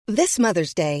This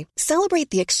Mother's Day, celebrate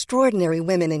the extraordinary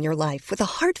women in your life with a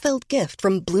heartfelt gift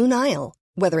from Blue Nile.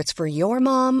 Whether it's for your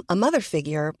mom, a mother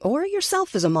figure, or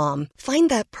yourself as a mom, find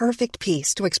that perfect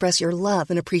piece to express your love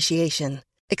and appreciation.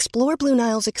 Explore Blue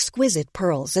Nile's exquisite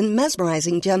pearls and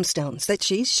mesmerizing gemstones that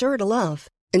she's sure to love.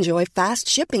 Enjoy fast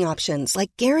shipping options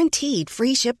like guaranteed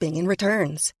free shipping and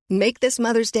returns. Make this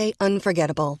Mother's Day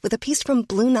unforgettable with a piece from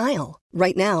Blue Nile.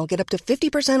 Right now, get up to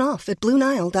 50% off at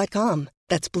BlueNile.com.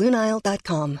 That's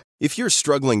BlueNile.com. If you're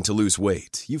struggling to lose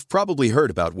weight, you've probably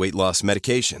heard about weight loss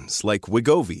medications like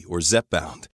Wegovy or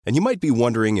Zepbound, and you might be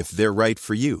wondering if they're right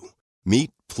for you.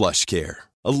 Meet PlushCare,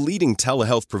 a leading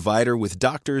telehealth provider with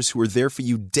doctors who are there for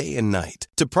you day and night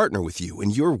to partner with you in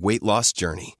your weight loss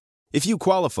journey. If you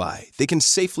qualify, they can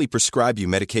safely prescribe you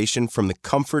medication from the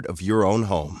comfort of your own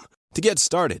home. To get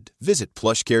started, visit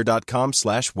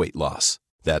plushcare.com/weightloss.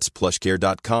 That's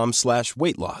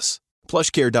plushcare.com/weightloss.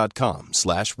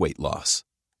 plushcare.com/weightloss.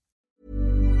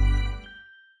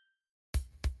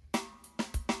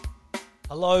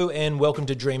 Hello and welcome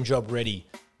to Dream Job Ready.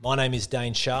 My name is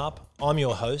Dane Sharp, I'm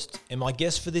your host, and my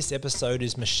guest for this episode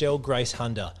is Michelle Grace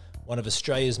Hunder, one of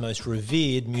Australia's most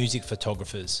revered music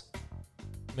photographers.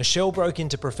 Michelle broke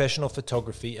into professional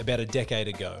photography about a decade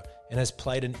ago and has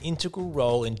played an integral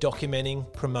role in documenting,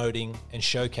 promoting and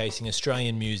showcasing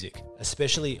Australian music,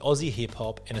 especially Aussie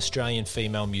hip-hop and Australian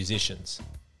female musicians.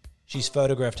 She's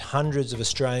photographed hundreds of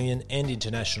Australian and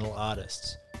international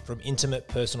artists, from intimate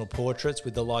personal portraits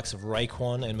with the likes of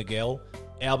Raekwon and Miguel,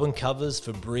 album covers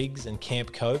for Briggs and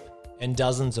Camp Cope, and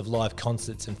dozens of live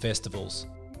concerts and festivals.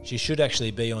 She should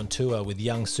actually be on tour with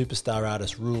young superstar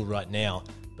artist Rule right now,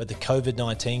 but the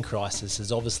COVID-19 crisis has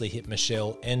obviously hit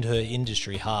Michelle and her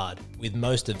industry hard, with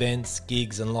most events,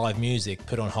 gigs and live music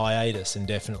put on hiatus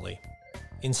indefinitely.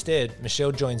 Instead,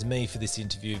 Michelle joins me for this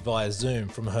interview via Zoom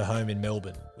from her home in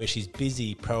Melbourne, where she's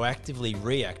busy proactively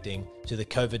reacting to the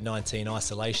COVID-19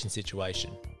 isolation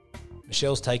situation.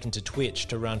 Michelle's taken to Twitch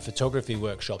to run photography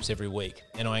workshops every week,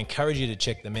 and I encourage you to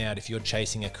check them out if you're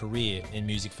chasing a career in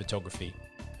music photography.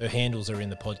 Her handles are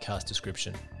in the podcast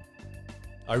description.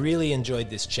 I really enjoyed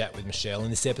this chat with Michelle,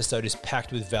 and this episode is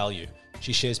packed with value.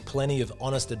 She shares plenty of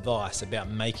honest advice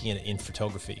about making it in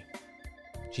photography.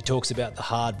 She talks about the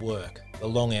hard work, the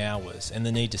long hours, and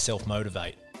the need to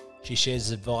self-motivate. She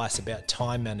shares advice about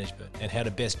time management and how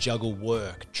to best juggle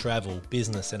work, travel,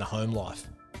 business, and a home life.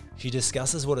 She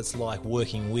discusses what it's like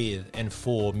working with and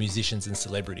for musicians and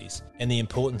celebrities, and the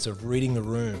importance of reading the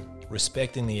room,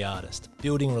 respecting the artist,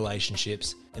 building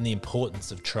relationships, and the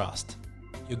importance of trust.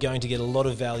 You're going to get a lot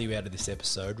of value out of this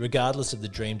episode, regardless of the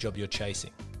dream job you're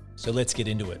chasing. So let's get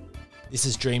into it. This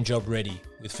is Dream Job Ready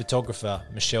with photographer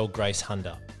Michelle Grace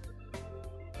Hunder.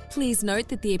 Please note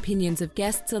that the opinions of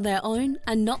guests are their own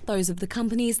and not those of the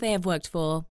companies they have worked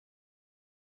for.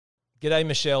 G'day,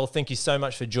 Michelle. Thank you so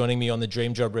much for joining me on the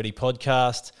Dream Job Ready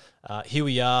podcast. Here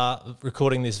we are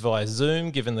recording this via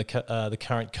Zoom, given the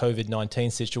current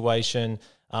COVID-19 situation.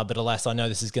 But alas, I know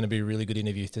this is going to be a really good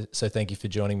interview, so thank you for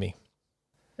joining me.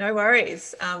 No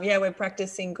worries. We're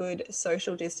practicing good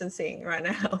social distancing right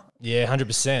now. Yeah,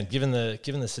 100%. Given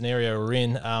the scenario we're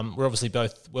in, we're obviously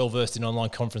both well versed in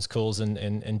online conference calls and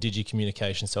digi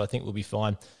communication, so I think we'll be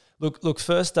fine. Look.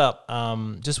 First up,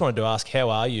 just wanted to ask,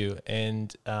 how are you,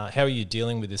 and how are you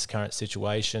dealing with this current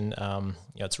situation?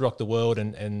 It's rocked the world,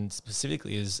 and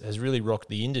specifically has really rocked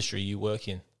the industry you work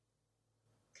in.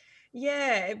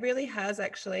 Yeah, it really has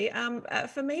actually.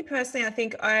 For me personally, I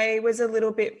think I was a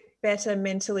little bit better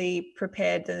mentally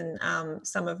prepared than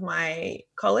some of my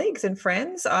colleagues and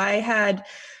friends. I had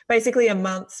basically a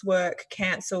month's work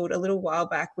cancelled a little while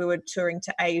back. We were touring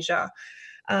to Asia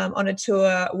on a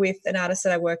tour with an artist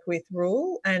that I work with,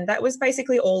 Rule, and that was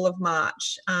basically all of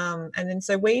March. And then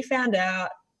so we found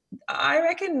out, I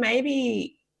reckon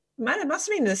maybe it must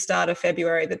have been the start of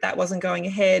February that wasn't going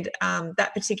ahead.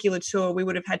 That particular tour, we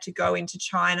would have had to go into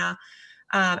China,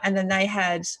 and then they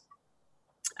had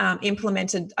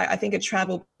implemented, I think, a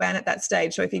travel ban at that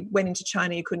stage. So if you went into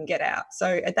China, you couldn't get out.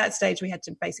 So at that stage, we had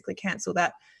to basically cancel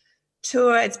that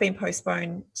tour. It's been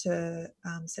postponed to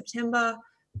September.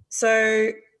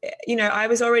 So, I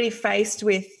was already faced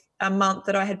with a month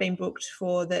that I had been booked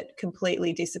for that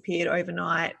completely disappeared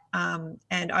overnight.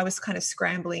 And I was kind of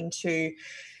scrambling to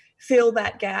fill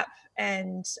that gap.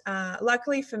 And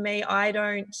luckily for me, I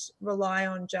don't rely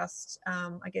on just,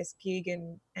 gig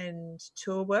and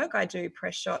tour work. I do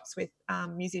press shots with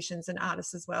musicians and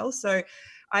artists as well. So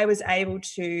I was able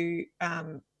to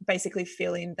basically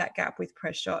fill in that gap with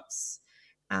press shots.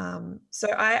 So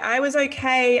I was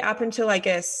okay up until, I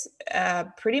guess,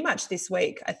 pretty much this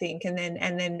week, I think. And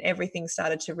then everything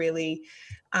started to really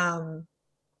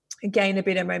gain a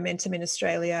bit of momentum in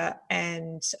Australia.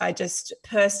 And I just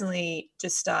personally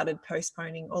just started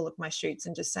postponing all of my shoots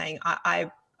and just saying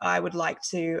I would like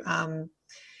to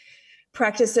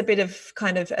practice a bit of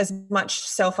kind of as much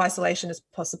self-isolation as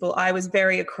possible. I was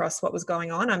very across what was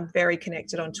going on. I'm very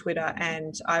connected on Twitter,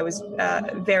 and I was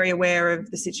very aware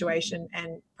of the situation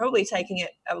and probably taking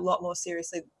it a lot more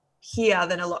seriously here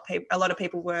than a lot of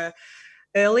people were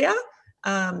earlier.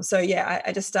 So yeah,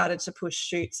 I just started to push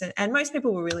shoots, and most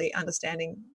people were really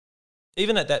understanding.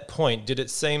 Even at that point, did it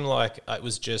seem like it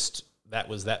was just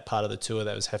that part of the tour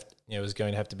that was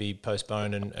going to have to be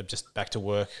postponed and just back to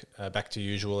work, back to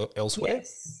usual elsewhere?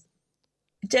 Yes,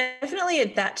 definitely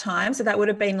at that time. So that would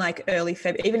have been like early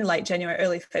February, even late January,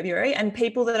 early February. And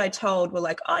people that I told were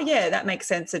like, "Oh yeah, that makes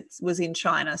sense. It was in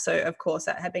China, so of course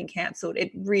that had been cancelled."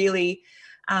 It really,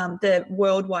 the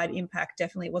worldwide impact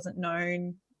definitely wasn't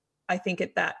known, I think,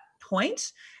 at that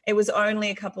point. It was only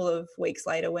a couple of weeks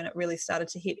later when it really started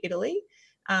to hit Italy.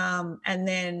 And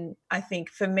then I think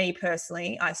for me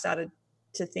personally, I started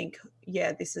to think,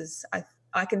 yeah,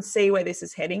 I can see where this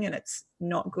is heading, and it's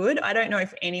not good. I don't know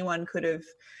if anyone could have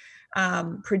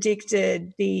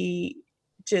predicted the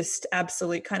just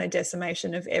absolute kind of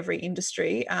decimation of every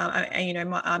industry. And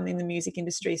I'm in the music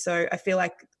industry, so I feel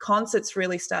like concerts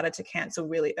really started to cancel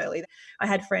really early. I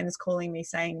had friends calling me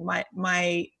saying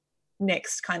my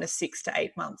next kind of 6 to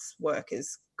 8 months work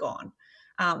is gone,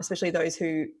 especially those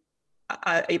who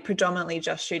are predominantly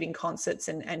just shooting concerts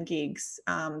and gigs.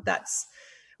 That's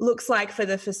looks like for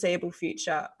the foreseeable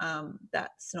future,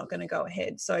 that's not going to go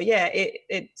ahead. So yeah,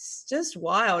 it's just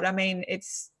wild. I mean,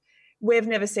 we've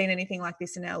never seen anything like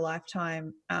this in our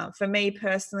lifetime. For me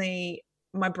personally,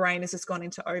 my brain has just gone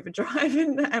into overdrive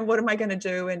and what am I going to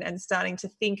do? And starting to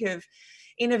think of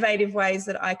innovative ways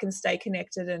that I can stay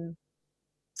connected. And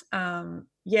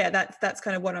yeah, that's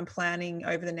kind of what I'm planning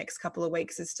over the next couple of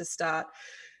weeks, is to start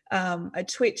a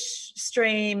Twitch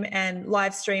stream and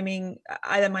live streaming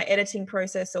either my editing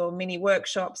process or mini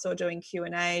workshops or doing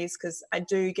Q&As, because I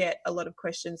do get a lot of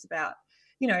questions about,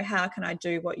 how can I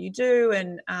do what you do?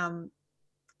 And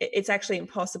it's actually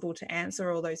impossible to answer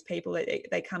all those people.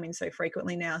 They come in so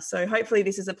frequently now. So hopefully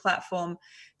this is a platform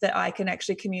that I can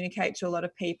actually communicate to a lot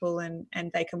of people, and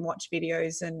they can watch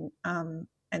videos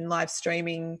and live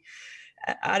streaming.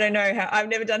 I don't know how, I've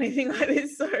never done anything like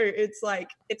this. So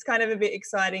it's kind of a bit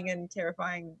exciting and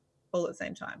terrifying all at the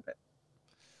same time. But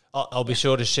I'll be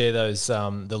sure to share those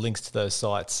the links to those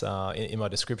sites in my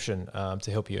description to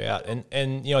help you out. And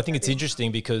I think it's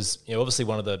interesting because obviously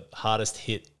one of the hardest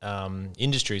hit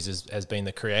industries has been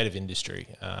the creative industry.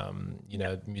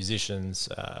 Musicians,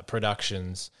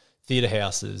 productions, theatre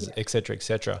houses, et cetera, et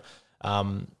cetera.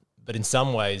 But in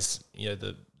some ways,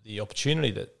 the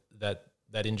opportunity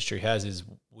that industry has is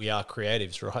we are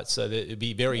creatives, right? So it'd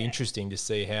be very interesting to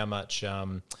see how much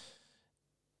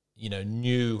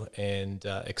new and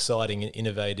exciting and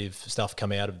innovative stuff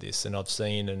come out of this. And I've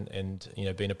seen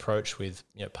and been approached with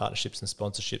partnerships and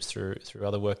sponsorships through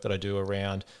other work that I do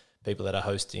around people that are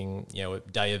hosting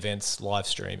day events, live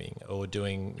streaming, or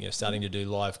doing starting to do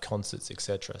live concerts,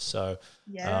 etc. So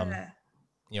I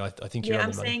think you're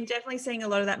on the money. Definitely seeing a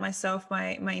lot of that myself.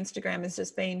 My Instagram has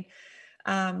just been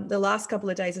the last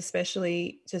couple of days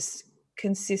especially just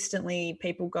consistently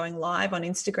people going live on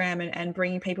Instagram and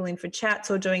bringing people in for chats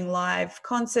or doing live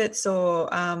concerts or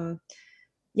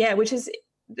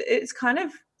it's kind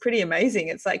of pretty amazing.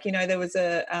 It's like there was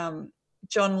a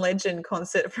John Legend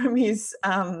concert from his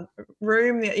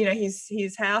room,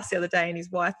 his house the other day, and his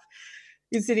wife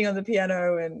is sitting on the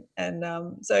piano and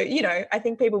so I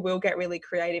think people will get really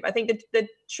creative. I think the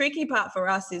tricky part for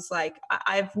us is like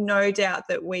I've no doubt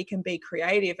that we can be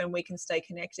creative and we can stay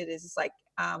connected.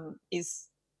 Is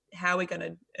how we're going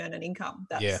to earn an income.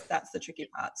 That's the tricky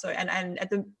part. So and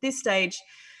at this stage,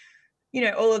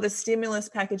 all of the stimulus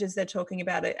packages they're talking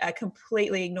about are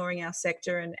completely ignoring our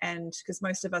sector, and because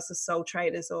most of us are sole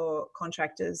traders or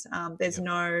contractors, there's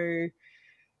no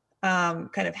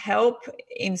kind of help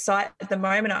in sight at the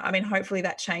moment. I mean, hopefully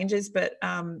that changes, but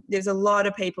there's a lot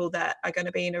of people that are going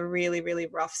to be in a really, really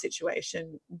rough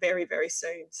situation very, very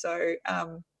soon. So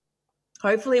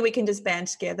hopefully we can just band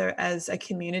together as a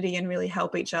community and really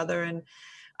help each other. And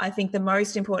I think the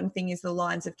most important thing is the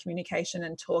lines of communication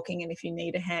and talking. And if you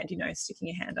need a hand, sticking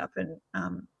your hand up and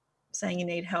saying you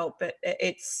need help. But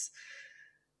it's,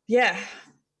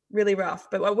 really rough,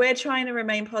 but we're trying to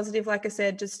remain positive. Like I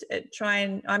said,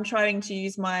 I'm trying to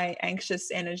use my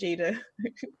anxious energy to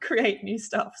create new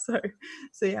stuff. So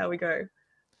see how we go.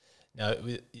 No,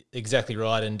 exactly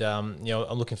right. And, I'm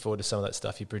looking forward to some of that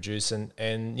stuff you produce. And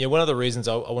one of the reasons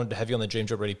I wanted to have you on the Dream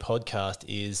Job Ready podcast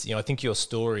is, I think your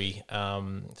story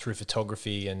through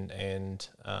photography and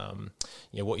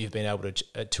what you've been able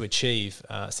to achieve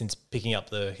since picking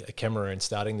up a camera and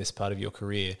starting this part of your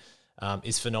career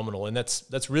is phenomenal. And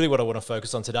that's really what I want to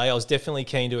focus on today. I was definitely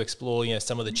keen to explore,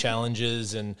 some of the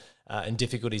challenges and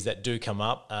difficulties that do come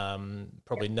up.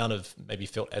 Probably none have maybe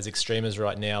felt as extreme as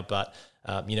right now, but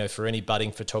for any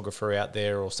budding photographer out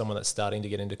there or someone that's starting to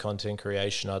get into content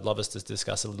creation, I'd love us to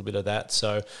discuss a little bit of that.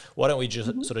 So why don't we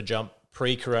just sort of jump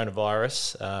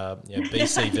pre-coronavirus,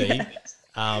 BCV.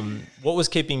 What was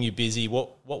keeping you busy?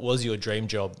 What was your dream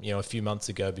job, a few months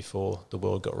ago before the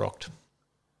world got rocked?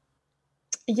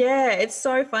 Yeah, it's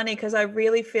so funny because I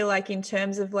really feel like in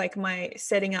terms of like my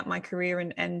setting up my career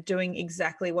and doing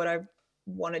exactly what I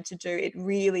wanted to do, it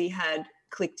really had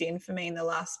clicked in for me in the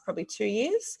last probably 2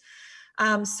 years.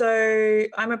 So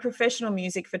I'm a professional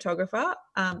music photographer,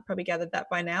 probably gathered that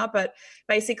by now, but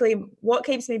basically what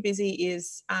keeps me busy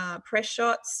is press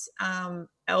shots,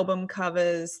 album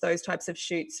covers, those types of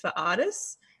shoots for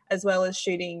artists, as well as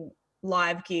shooting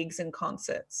live gigs and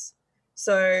concerts.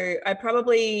 So I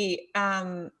probably,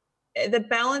 the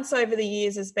balance over the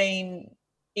years has been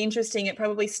interesting. It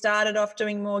probably started off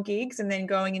doing more gigs and then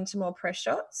going into more press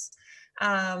shots.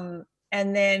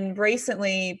 And then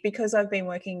recently, because I've been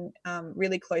working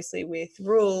really closely with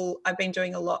Rule, I've been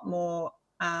doing a lot more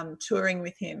touring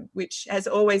with him, which has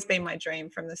always been my dream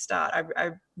from the start.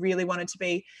 I really wanted to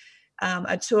be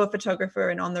a tour photographer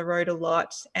and on the road a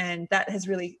lot. And that has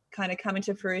really kind of come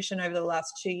into fruition over the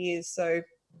last 2 years. So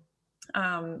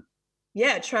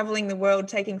traveling the world,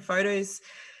 taking photos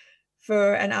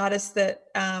for an artist that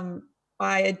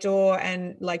I adore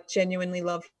and like genuinely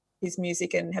love his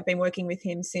music and have been working with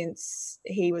him since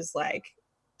he was like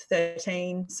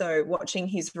 13. So watching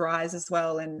his rise as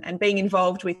well and being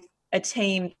involved with a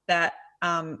team that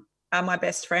are my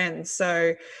best friends.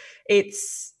 So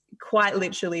it's quite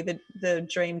literally the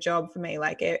dream job for me.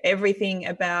 Like everything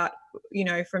about,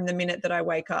 from the minute that I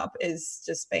wake up is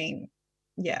just been,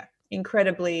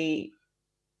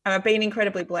 I've been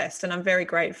incredibly blessed, and I'm very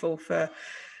grateful for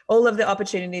all of the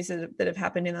opportunities that have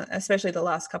happened in especially the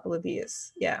last couple of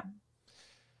years. Yeah.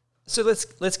 So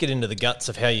let's get into the guts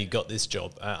of how you got this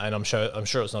job, and I'm sure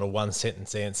it's not a one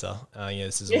sentence answer.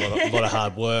 This is a lot of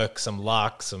hard work, some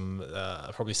luck, some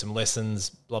probably some lessons,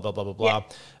 blah blah blah blah blah.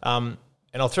 Yeah.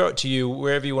 And I'll throw it to you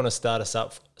wherever you want to start us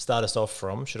off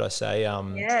from. Should I say?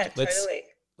 Totally.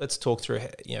 Let's talk through,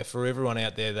 for everyone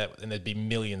out there and there'd be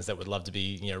millions that would love to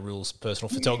be, Rule's personal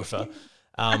photographer.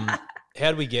 How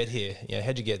did we get here?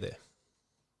 How'd you get there?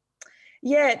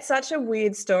 Yeah, it's such a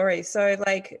weird story. So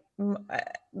like,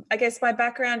 I guess my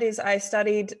background is I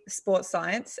studied sports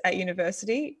science at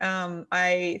university.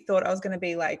 I thought I was going to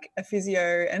be like a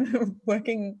physio and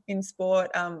working in sport.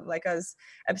 Like I was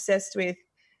obsessed with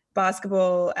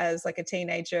basketball as like a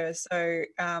teenager. So,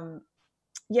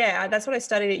 that's what I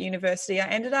studied at university. I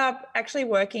ended up actually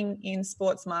working in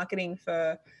sports marketing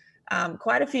for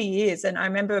quite a few years. And I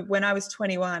remember when I was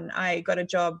 21, I got a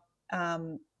job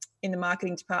in the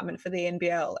marketing department for the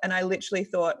NBL. And I literally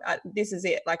thought, this is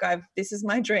it. Like this is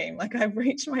my dream. Like I've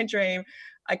reached my dream.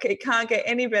 It can't get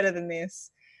any better than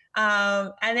this.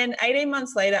 And then 18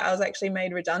 months later, I was actually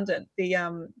made redundant. The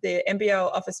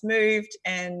NBL office moved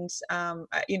and,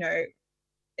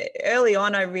 early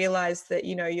on, I realized that,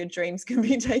 your dreams can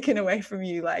be taken away from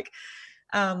you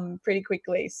pretty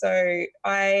quickly. So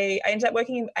I ended up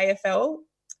working in AFL,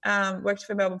 worked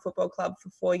for Melbourne Football Club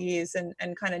for 4 years and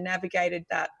kind of navigated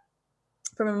that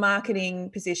from a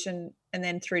marketing position and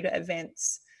then through to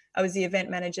events. I was the event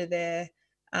manager there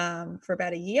for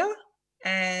about a year.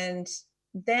 And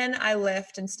then I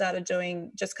left and started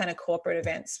doing just kind of corporate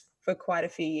events for quite a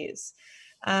few years.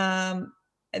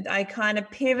 I kind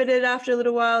of pivoted after a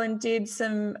little while and did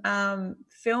some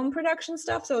film production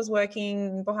stuff. So I was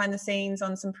working behind the scenes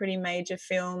on some pretty major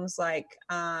films like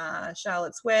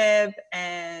Charlotte's Web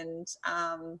and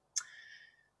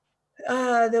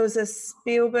there was a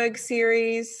Spielberg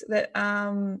series that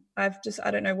I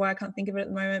don't know why I can't think of it at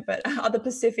the moment, but The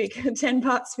Pacific,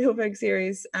 10-part Spielberg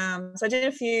series. So I did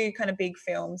a few kind of big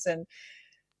films and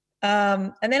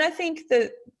then I think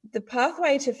that the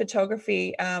pathway to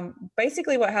photography,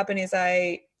 basically what happened is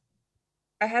I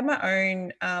had my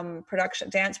own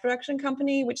dance production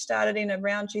company, which started in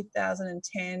around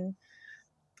 2010,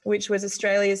 which was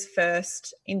Australia's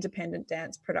first independent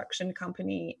dance production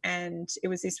company. And it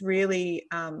was this really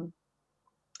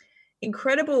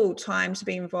incredible time to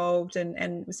be involved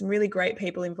and with some really great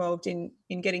people involved in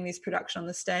getting this production on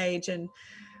the stage. And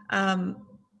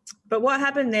but what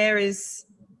happened there is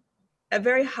a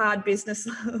very hard business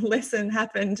lesson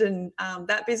happened, and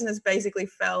that business basically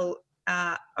fell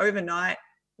overnight.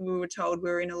 We were told we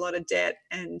were in a lot of debt,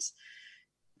 and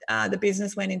the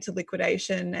business went into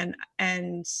liquidation,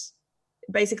 and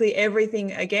basically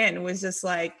everything again was just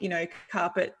like, you know,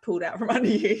 carpet pulled out from under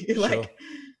you. Sure. Like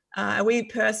we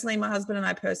personally, my husband and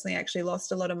I personally actually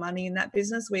lost a lot of money in that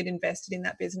business. We'd invested in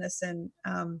that business, and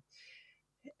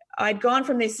I'd gone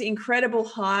from this incredible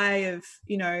high of,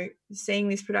 you know, seeing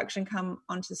this production come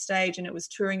onto stage, and it was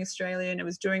touring Australia and it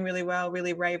was doing really well,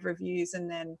 really rave reviews. And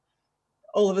then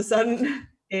all of a sudden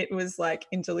it was like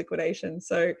into liquidation.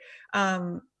 So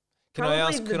can I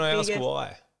ask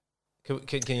why?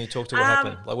 Can you talk to what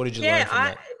happened? Like, what did you learn from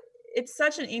that? It's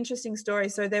such an interesting story.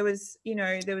 So there was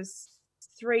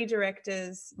 3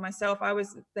 directors, myself, I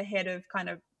was the head of kind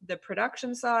of the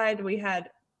production side. We had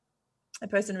a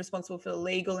person responsible for the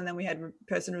legal, and then we had a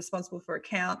person responsible for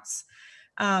accounts.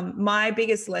 My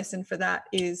biggest lesson for that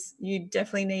is you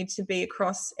definitely need to be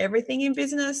across everything in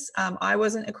business. I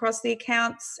wasn't across the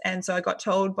accounts, and so I got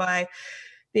told by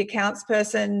the accounts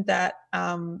person that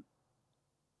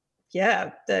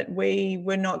that we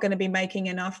were not going to be making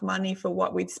enough money for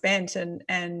what we'd spent,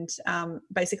 and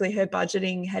basically her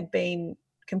budgeting had been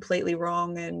completely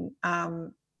wrong. And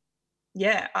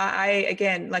I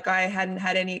again, like, I hadn't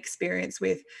had any experience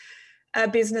with a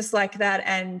business like that,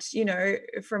 and you know,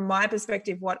 from my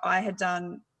perspective, what I had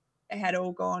done had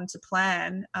all gone to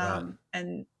plan. Right.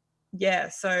 And yeah,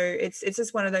 so it's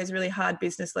just one of those really hard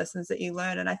business lessons that you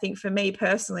learn. And I think for me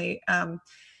personally,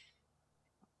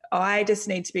 I just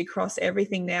need to be across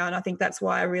everything now, and I think that's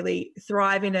why I really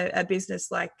thrive in a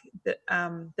business like that.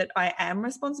 That I am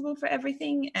responsible for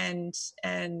everything, and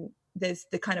there's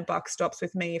the kind of buck stops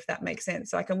with me, if that makes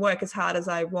sense. So I can work as hard as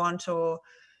I want, or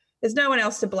there's no one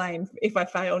else to blame if I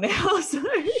fail now. So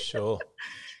Sure.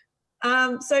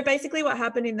 So basically what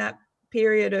happened in that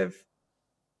period of,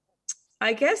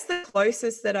 I guess the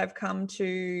closest that I've come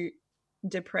to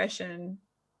depression,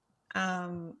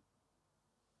 I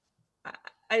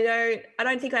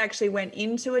don't think I actually went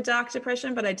into a dark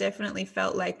depression, but I definitely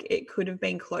felt like it could have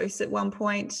been close at one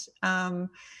point.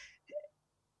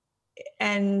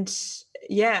 And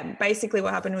yeah, basically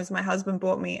what happened was my husband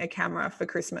bought me a camera for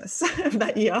Christmas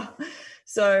that year.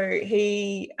 So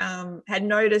he had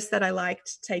noticed that I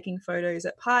liked taking photos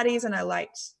at parties, and I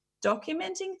liked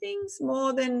documenting things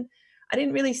more than, I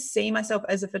didn't really see myself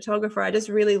as a photographer. I just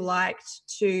really liked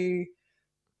to,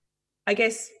 I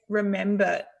guess,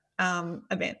 remember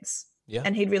events. Yeah.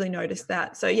 And he'd really noticed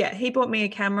that. So yeah, he bought me a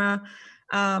camera,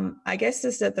 I guess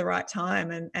just at the right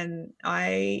time, and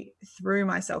I threw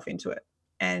myself into it,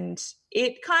 and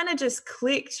it kind of just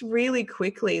clicked really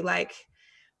quickly. Like,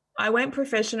 I went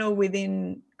professional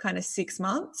within kind of 6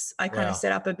 months. I kind of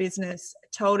set up a business,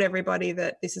 told everybody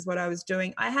that this is what I was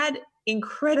doing. I had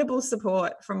incredible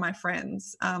support from my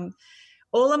friends.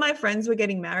 All of my friends were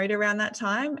getting married around that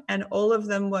time, and all of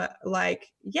them were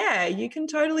like, yeah, you can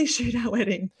totally shoot our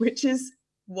wedding, which is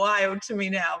wild to me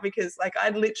now, because like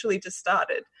I'd literally just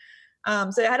started.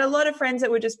 So I had a lot of friends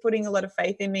that were just putting a lot of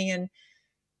faith in me, and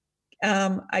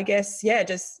I guess, yeah,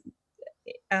 just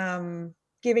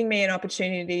giving me an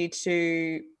opportunity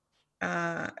to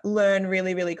learn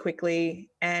really, really quickly.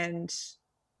 And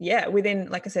yeah,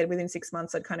 like I said, within 6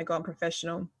 months, I'd kind of gone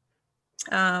professional.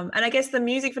 And I guess the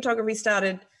music photography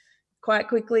started quite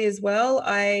quickly as well.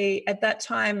 At that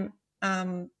time,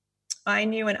 I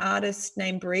knew an artist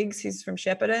named Briggs, who's from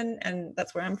Shepparton, and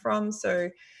that's where I'm from.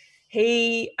 So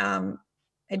he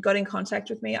had got in contact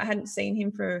with me. I hadn't seen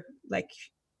him for like,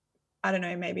 I don't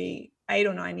know, maybe 8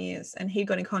 or 9 years. And he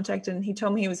got in contact and he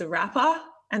told me he was a rapper.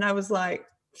 And I was like,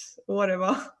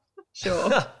 whatever,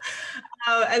 sure.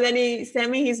 And then he sent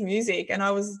me his music, and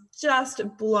I was just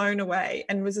blown away,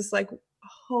 and was just like,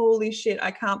 holy shit,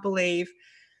 I can't believe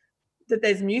that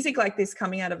there's music like this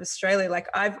coming out of Australia. Like,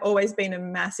 I've always been a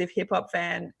massive hip hop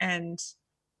fan, and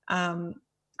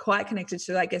quite connected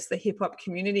to, I guess, the hip hop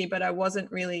community, but I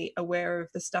wasn't really aware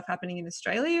of the stuff happening in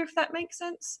Australia, if that makes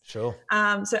sense. Sure.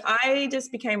 So I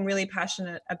just became really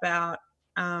passionate about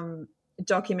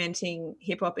documenting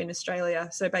hip hop in Australia.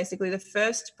 So basically the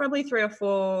first probably 3 or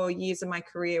 4 years of my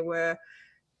career were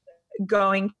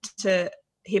going to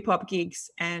hip hop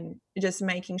gigs and just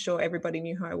making sure everybody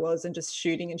knew who I was, and just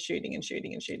shooting and shooting and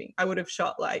shooting and shooting. I would have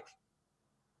shot like,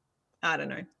 I don't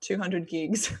know, 200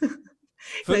 gigs.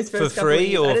 For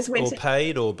free or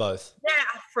paid or both?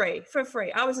 Yeah, for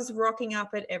free. I was just rocking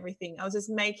up at everything. I was just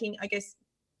making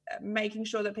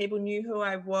sure that people knew who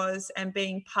I was, and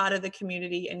being part of the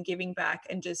community and giving back,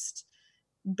 and just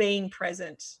being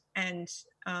present, and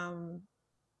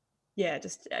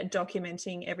just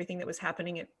documenting everything that was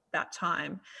happening at that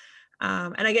time.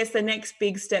 And I guess the next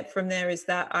big step from there is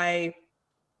that I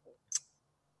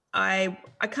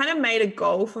kind of made a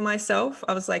goal for myself.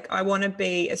 I was like, I want to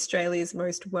be Australia's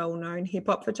most well-known hip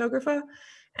hop photographer.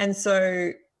 And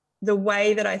so the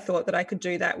way that I thought that I could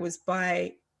do that was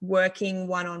by working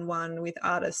one-on-one with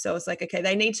artists. So I was like, okay,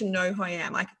 they need to know who I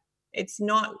am. Like, it's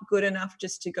not good enough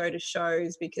just to go to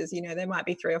shows because, you know, there might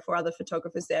be 3 or 4 other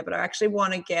photographers there, but I actually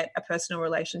want to get a personal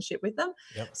relationship with them.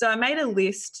 Yep. So I made a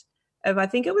list of, I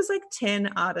think it was like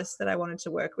 10 artists that I wanted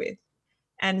to work with,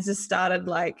 and just started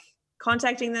like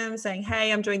contacting them saying,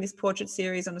 hey, I'm doing this portrait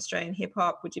series on Australian hip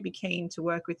hop. Would you be keen to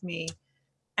work with me?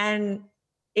 And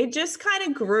it just kind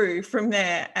of grew from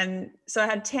there. And so I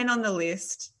had 10 on the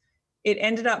list. It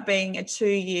ended up being a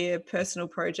 2-year personal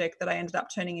project that I ended up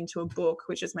turning into a book,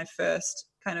 which is my first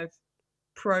kind of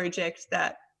project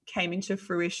that came into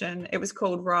fruition. It was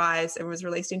called Rise. It was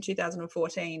released in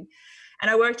 2014.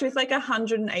 And I worked with like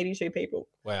 182 people.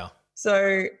 Wow.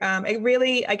 So it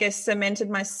really, I guess, cemented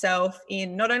myself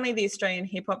in not only the Australian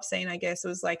hip hop scene, I guess, it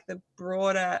was like the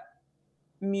broader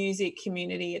music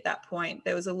community at that point.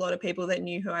 There was a lot of people that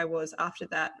knew who I was after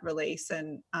that release.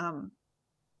 And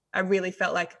I really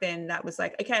felt like then that was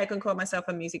like, okay, I can call myself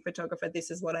a music photographer.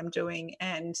 This is what I'm doing.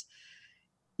 And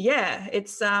yeah,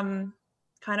 it's kind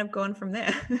of gone from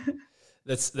there.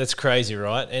 That's crazy,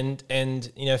 right?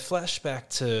 And you know, flashback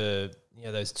to, you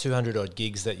know, those 200 odd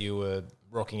gigs that you were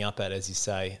rocking up at, as you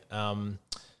say, you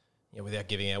know, without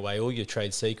giving away all your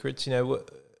trade secrets, you know,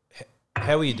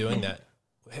 how were you doing that?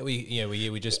 How were you, were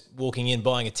you just walking in,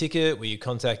 buying a ticket? Were you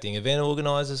contacting event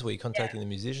organisers? Were you contacting the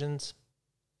musicians?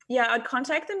 Yeah, I'd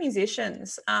contact the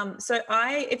musicians.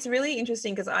 It's really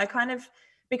interesting because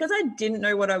because I didn't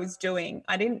know what I was doing,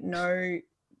 I didn't know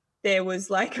there was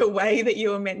like a way that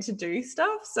you were meant to do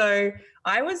stuff. So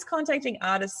I was contacting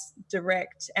artists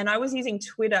direct, and I was using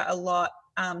Twitter a lot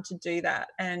to do that.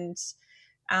 And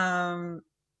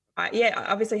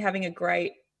obviously having a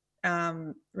great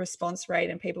response rate,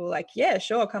 and people were like, yeah,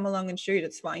 sure, come along and shoot,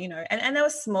 it's fine, you know. And there were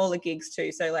smaller gigs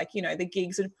too. So like, you know, the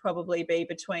gigs would probably be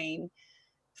between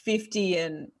 50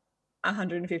 and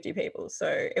 150 people.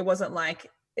 So it wasn't like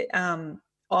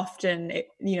often,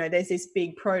 you know, there's this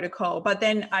big protocol. But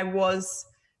then I was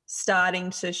starting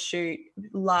to shoot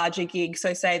larger gigs.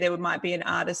 So say there might be an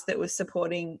artist that was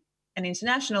supporting an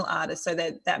international artist, so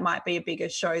that might be a bigger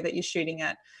show that you're shooting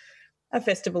at a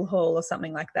festival hall or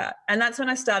something like that. And that's when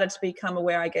I started to become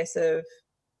aware, I guess, of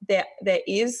there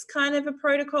is kind of a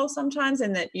protocol sometimes,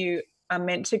 and that you are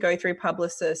meant to go through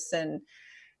publicists and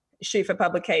shoot for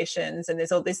publications, and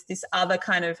there's all this other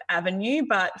kind of avenue.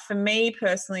 But for me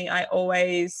personally, I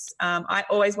always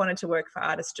wanted to work for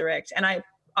Artist Direct, and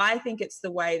I think it's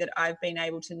the way that I've been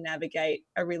able to navigate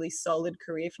a really solid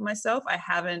career for myself. I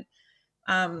haven't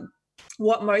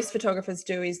what most photographers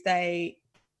do is they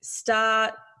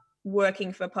start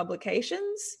working for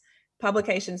publications.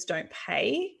 Publications don't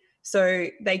pay, so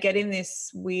they get in this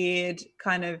weird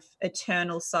kind of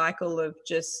eternal cycle of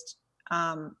just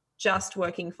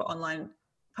working for online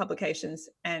publications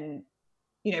and,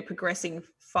 you know, progressing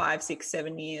 5, 6,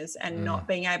 7 years and not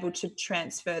being able to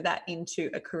transfer that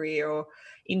into a career or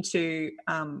into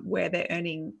where they're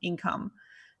earning income.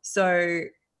 So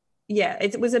yeah,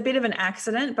 it was a bit of an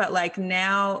accident, but like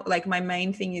now, like my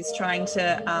main thing is trying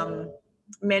to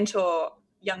mentor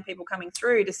young people coming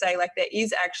through to say, like, there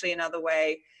is actually another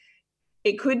way.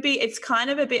 It's kind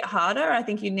of a bit harder. I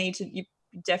think you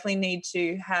definitely need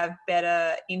to have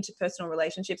better interpersonal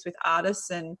relationships with artists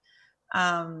and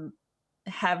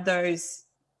have those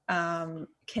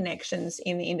connections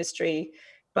in the industry,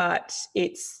 but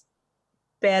it's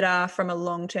better from a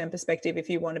long-term perspective if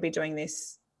you want to be doing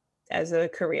this as a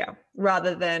career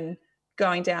rather than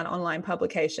going down online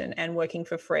publication and working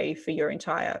for free for your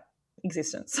entire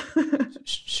existence.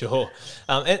 Sure.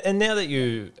 And now that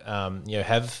you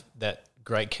have that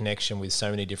great connection with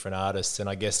so many different artists, and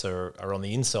I guess are on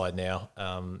the inside now,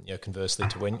 conversely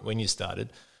to when you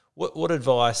started, what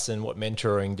advice and what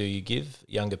mentoring do you give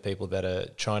younger people that are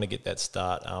trying to get that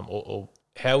start, or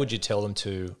how would you tell them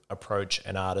to approach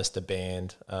an artist, a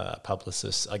band, a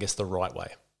publicist, I guess, the right way?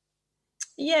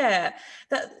 Yeah,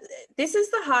 this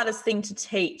is the hardest thing to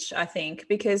teach, I think,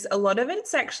 because a lot of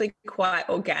it's actually quite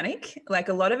organic. Like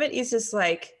a lot of it is just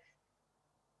like,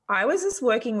 I was just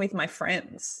working with my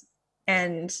friends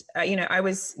and, I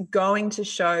was going to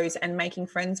shows and making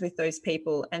friends with those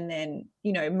people, and then,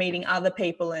 meeting other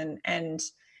people and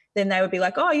then they would be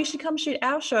like, oh, you should come shoot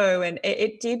our show. And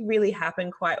it did really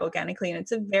happen quite organically. And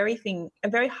it's a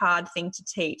very hard thing to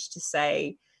teach, to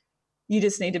say, you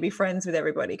just need to be friends with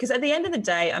everybody. Because at the end of the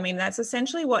day, I mean, that's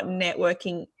essentially what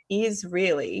networking is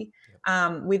really.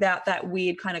 without that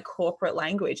weird kind of corporate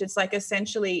language. It's like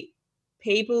essentially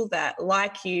people that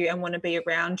like you and want to be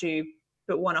around you,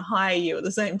 but want to hire you at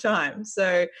the same time.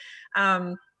 So,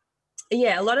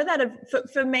 yeah, a lot of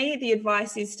that, for me, the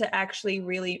advice is to actually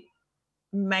really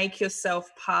make yourself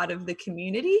part of the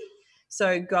community.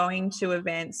 So going to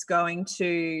events, going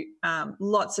to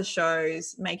lots of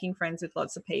shows, making friends with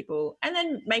lots of people, and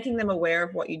then making them aware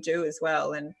of what you do as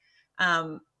well. And,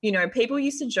 you know, people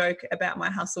used to joke about my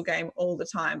hustle game all the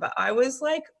time, but I was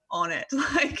like on it.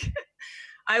 Like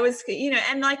I was, you know,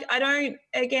 and like I don't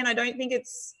think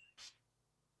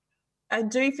I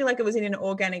do feel like it was in an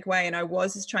organic way, and I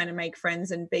was just trying to make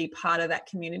friends and be part of that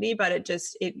community, but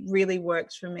it really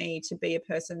worked for me to be a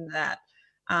person that,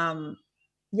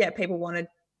 people wanted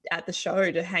at the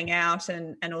show to hang out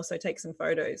and also take some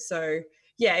photos. So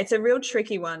yeah, it's a real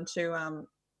tricky one to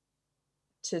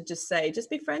just say, just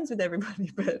be friends with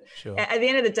everybody. But sure. At the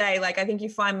end of the day, like I think you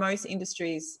find most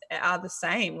industries are the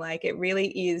same. Like it really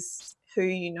is who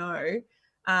you know.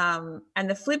 And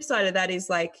the flip side of that is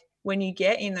like when you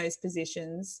get in those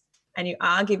positions and you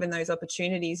are given those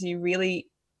opportunities, you really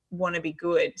want to be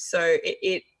good. So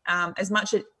as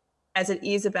much as it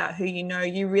is about who you know,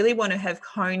 you really want to have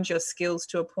honed your skills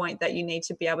to a point that you need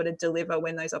to be able to deliver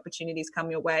when those opportunities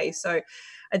come your way. So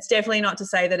it's definitely not to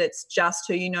say that it's just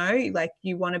who you know, like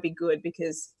you want to be good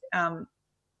because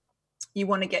you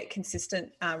want to get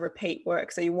consistent repeat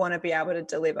work. So you want to be able to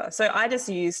deliver. So I just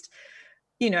used,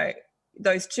 you know,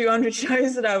 those 200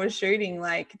 shows that I was shooting,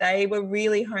 like they were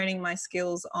really honing my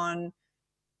skills on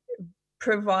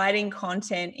providing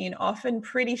content in often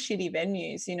pretty shitty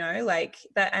venues, you know, like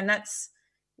that. And that's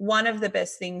one of the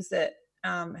best things that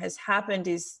has happened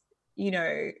is, you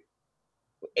know,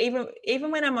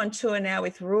 even when I'm on tour now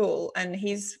with Rule, and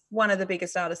he's one of the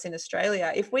biggest artists in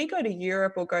Australia, if we go to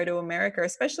Europe or go to America,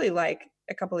 especially like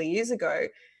a couple of years ago,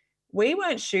 we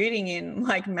weren't shooting in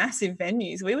like massive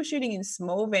venues. We were shooting in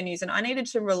small venues, and I needed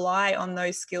to rely on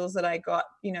those skills that I got,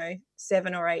 you know,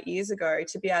 7 or 8 years ago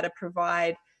to be able to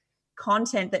provide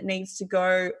content that needs to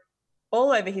go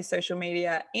all over his social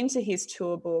media, into his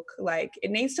tour book. Like it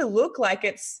needs to look like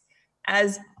it's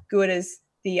as good as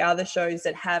the other shows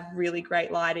that have really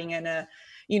great lighting and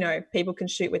you know, people can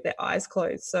shoot with their eyes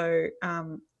closed. So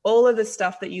all of the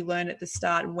stuff that you learn at the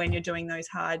start when you're doing those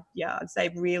hard yards, they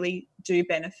really do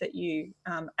benefit you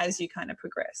as you kind of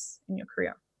progress in your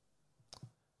career.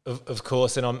 Of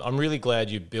course, and I'm really glad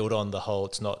you build on the whole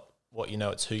it's not what you know,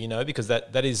 it's who you know, because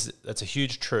that's a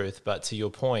huge truth. But to your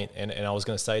point, and I was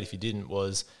going to say it if you didn't,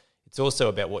 was it's also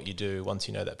about what you do once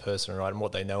you know that person, right, and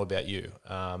what they know about you.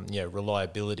 You know,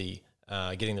 reliability,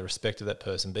 getting the respect of that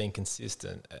person, being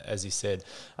consistent, as you said.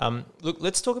 Look,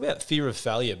 let's talk about fear of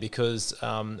failure, because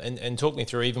and talk me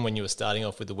through even when you were starting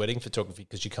off with the wedding photography,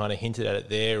 because you kind of hinted at it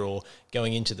there, or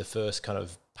going into the first kind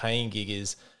of paying gig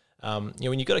is, you know,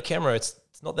 when you've got a camera, it's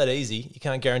not that easy. You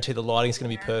can't guarantee the lighting's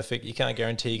going to be perfect. You can't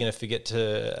guarantee you're going to forget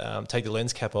to take the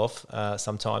lens cap off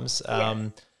sometimes.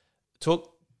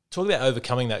 Talk about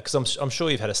overcoming that, because I'm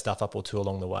sure you've had a stuff up or two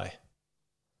along the way.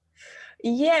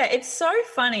 Yeah, it's so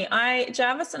funny.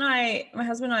 Jarvis and I, my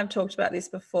husband and I have talked about this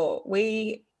before.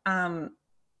 We're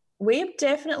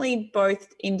definitely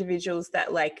both individuals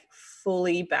that like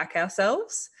fully back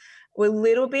ourselves. We're a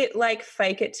little bit like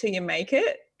fake it till you make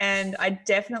it. And I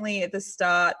definitely at the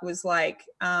start was like,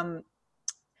 there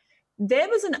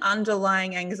was an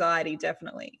underlying anxiety,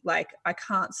 definitely. Like I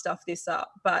can't stuff this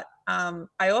up. But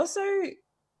I also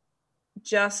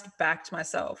just backed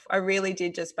myself. I really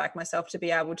did just back myself to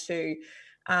be able to,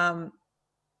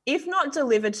 if not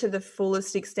deliver to the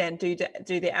fullest extent, do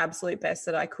the absolute best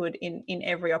that I could in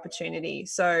every opportunity.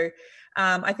 So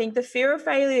I think the fear of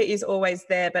failure is always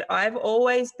there, but I've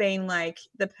always been like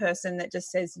the person that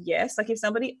just says yes. Like if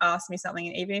somebody asks me something,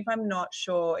 and even if I'm not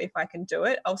sure if I can do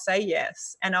it, I'll say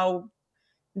yes. And I'll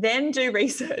then do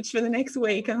research for the next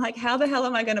week. I'm like, how the hell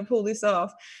am I going to pull this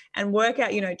off? And work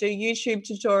out, you know, do YouTube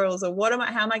tutorials, or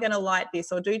how am I going to light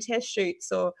this, or do test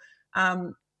shoots, or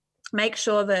make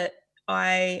sure that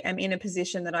I am in a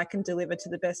position that I can deliver to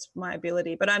the best of my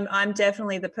ability. But I'm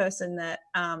definitely the person that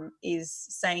is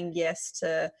saying yes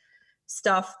to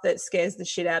stuff that scares the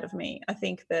shit out of me. I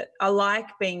think that I like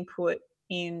being put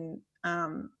in,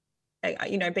 you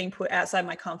know, being put outside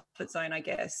my comfort zone, I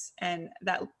guess. And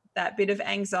that bit of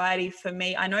anxiety for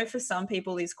me, I know for some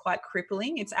people is quite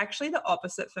crippling. It's actually the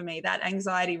opposite for me. That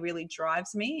anxiety really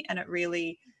drives me, and it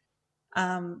really,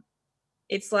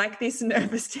 it's like this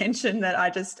nervous tension that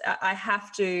I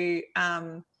have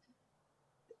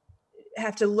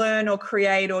to learn or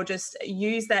create or just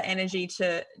use that energy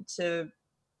to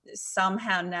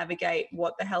somehow navigate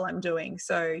what the hell I'm doing.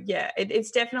 So yeah,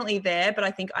 it's definitely there, but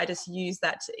I think I just use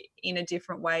that in a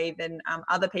different way than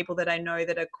other people that I know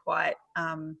that are quite,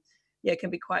 can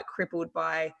be quite crippled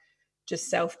by just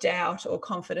self-doubt or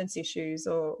confidence issues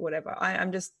or whatever.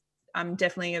 I'm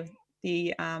definitely of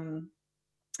the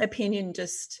opinion,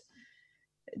 just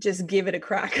give it a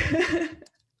crack.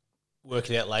 Work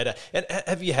it out later. And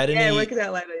have you had any? Work it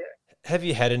out later. Yeah. Have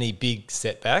you had any big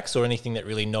setbacks or anything that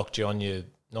really knocked you on your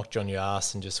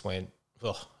ass and just went,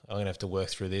 oh, I'm gonna have to work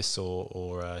through this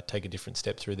or take a different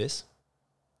step through this?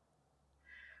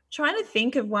 Trying to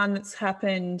think of one that's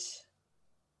happened.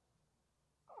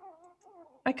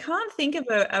 I can't think of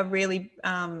a really,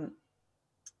 I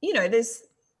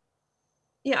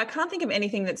can't think of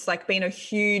anything that's like been a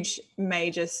huge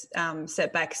major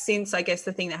setback since, I guess,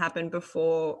 the thing that happened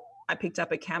before I picked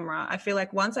up a camera. I feel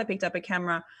like once I picked up a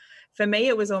camera, for me,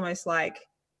 it was almost like,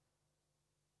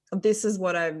 this is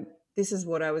what I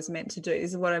was meant to do.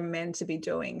 This is what I'm meant to be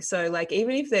doing. So like,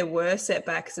 even if there were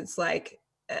setbacks, it's like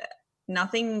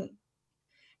nothing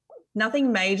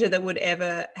major that would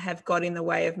ever have got in the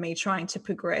way of me trying to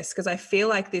progress. Because I feel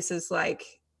like this is like,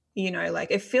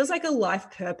 like it feels like a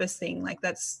life purpose thing. Like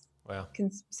that's, wow,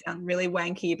 can sound really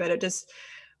wanky, but it just,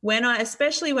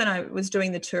 especially when I was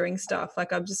doing the touring stuff,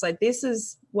 like I'm just like, this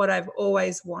is what I've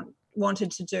always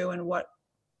wanted to do and what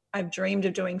I've dreamed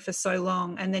of doing for so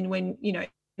long. And then when, in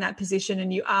that position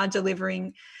and you are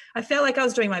delivering, I felt like I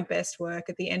was doing my best work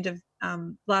at the end of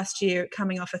last year,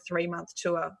 coming off a 3-month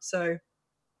tour. So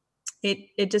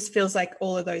it just feels like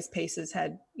all of those pieces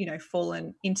had,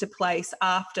 fallen into place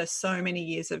after so many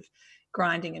years of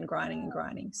grinding and grinding and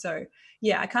grinding. So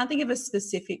yeah, I can't think of a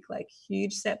specific like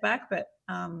huge setback, but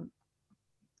I'm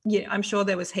sure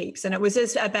there was heaps, and it was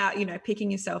just about,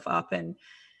 picking yourself up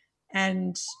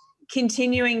and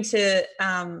continuing to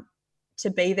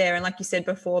be there. And like you said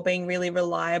before, being really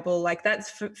reliable. Like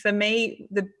that's for me,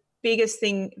 the biggest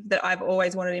thing that I've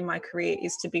always wanted in my career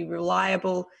is to be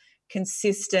reliable,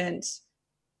 consistent,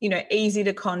 easy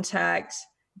to contact,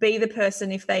 be the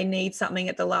person if they need something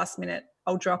at the last minute,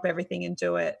 I'll drop everything and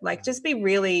do it. Like just be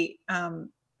really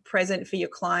present for your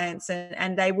clients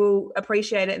and they will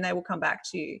appreciate it and they will come back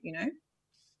to you,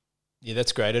 Yeah,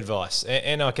 that's great advice.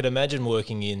 And I could imagine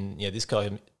working in this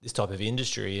type of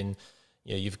industry, and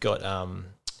you've got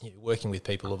working with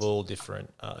people of all different,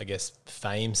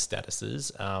 fame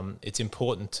statuses. It's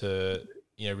important to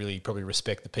really probably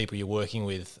respect the people you're working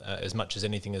with as much as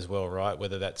anything as well, right?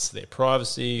 Whether that's their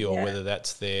privacy or whether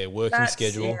that's their working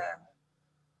schedule. Yeah.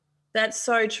 That's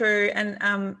so true.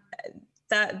 And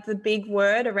that the big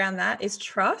word around that is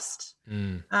trust.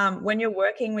 When you're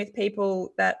working with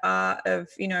people that are of,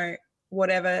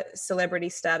 whatever celebrity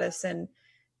status, and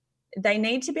they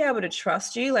need to be able to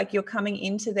trust you, like you're coming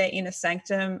into their inner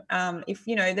sanctum. If,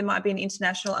 there might be an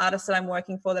international artist that I'm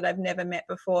working for that I've never met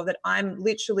before, that I'm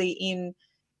literally in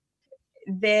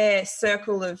their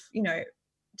circle of,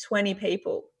 20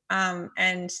 people.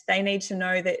 And they need to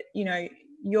know that,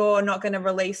 you're not going to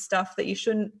release stuff that you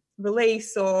shouldn't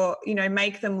release or,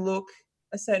 make them look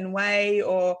a certain way,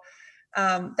 or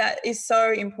that is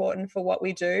so important for what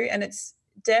we do. And it's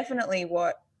definitely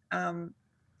what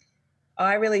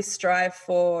I really strive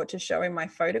for to show in my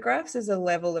photographs, is a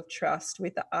level of trust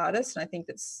with the artist. And I think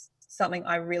that's something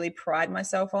I really pride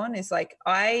myself on, is like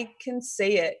I can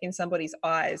see it in somebody's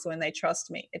eyes when they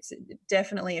trust me. It's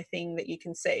definitely a thing that you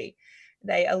can see.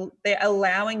 They're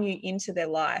allowing you into their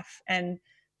life, and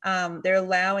they're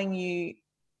allowing you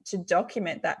to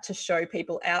document that, to show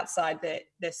people outside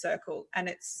their circle. And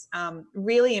it's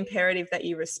really imperative that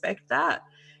you respect that.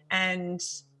 And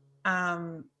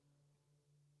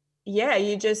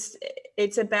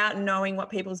it's about knowing what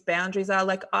people's boundaries are.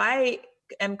 Like I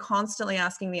am constantly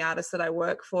asking the artists that I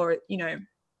work for,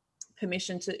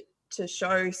 permission to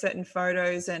show certain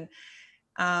photos, and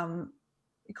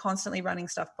constantly running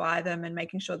stuff by them and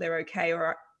making sure they're okay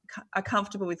or are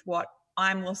comfortable with what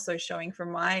I'm also showing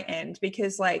from my end.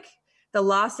 Because like the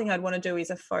last thing I'd want to do is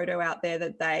a photo out there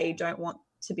that they don't want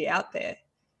to be out there,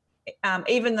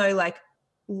 even though like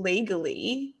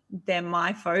legally they're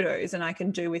my photos and I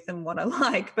can do with them what I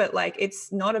like, but like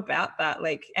it's not about that.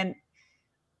 Like, and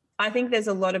I think there's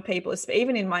a lot of people,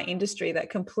 even in my industry, that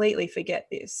completely forget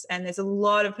this. And there's a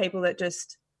lot of people that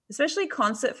just, especially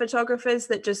concert photographers,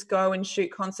 that just go and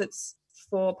shoot concerts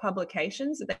for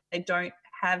publications, that they don't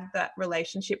have that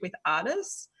relationship with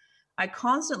artists. I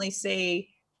constantly see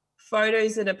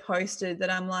photos that are posted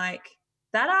that I'm like,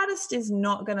 that artist is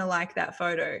not going to like that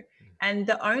photo. And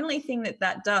the only thing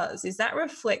that does is that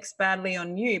reflects badly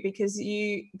on you, because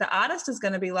the artist is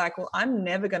going to be like, well, I'm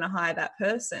never going to hire that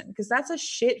person because that's a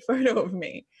shit photo of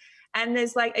me. And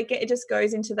there's like, again, it just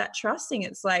goes into that trusting.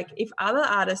 It's like, if other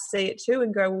artists see it too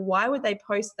and go, well, why would they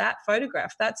post that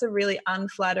photograph? That's a really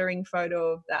unflattering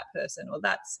photo of that person, or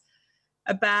that's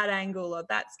a bad angle, or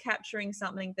that's capturing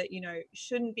something that,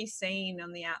 shouldn't be seen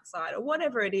on the outside, or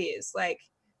whatever it is. Like,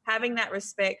 having that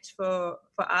respect for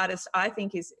artists, I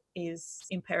think is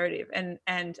imperative.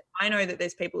 And I know that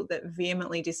there's people that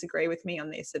vehemently disagree with me on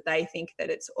this, that they think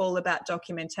that it's all about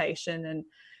documentation. And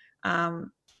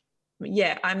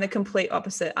I'm the complete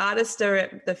opposite. Artists are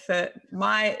at the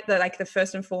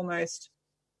first and foremost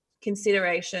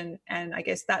consideration, and I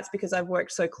guess that's because I've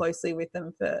worked so closely with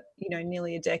them for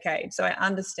nearly a decade, so I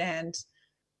understand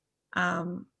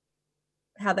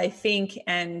how they think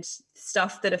and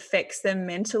stuff that affects them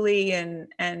mentally, and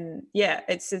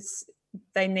it's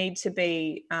they need to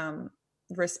be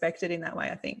respected in that way,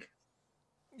 I think.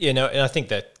 Yeah, no, and I think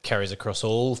that carries across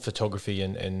all photography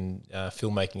and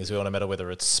filmmaking as well, no matter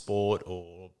whether it's sport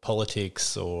or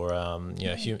politics or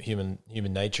human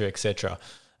nature, etc.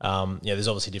 There's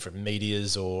obviously different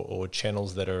medias or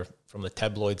channels that are from the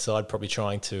tabloid side, probably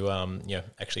trying to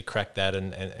actually crack that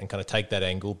and kind of take that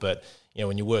angle. But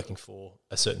when you're working for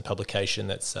a certain publication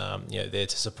that's there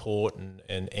to support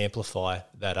and amplify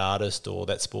that artist or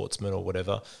that sportsman or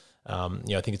whatever,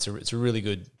 I think it's a really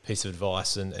good piece of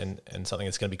advice and something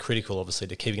that's going to be critical, obviously,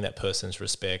 to keeping that person's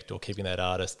respect or keeping that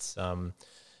artist's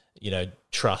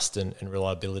trust and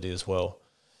reliability as well.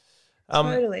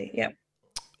 Totally, yeah.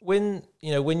 When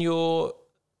you're,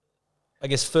 I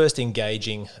guess, first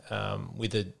engaging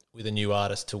with a new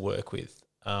artist to work with,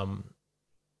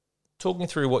 talk me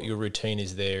through what your routine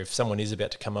is there. If someone is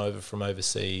about to come over from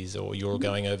overseas, or you're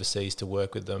going overseas to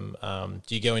work with them,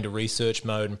 do you go into research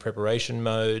mode and preparation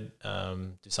mode?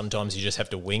 Sometimes you just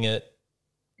have to wing it?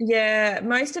 Yeah,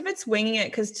 most of it's winging it,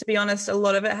 because, to be honest, a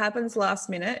lot of it happens last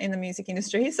minute in the music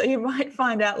industry. So you might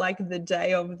find out like the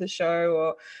day of the show,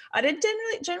 or I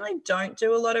generally don't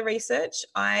do a lot of research.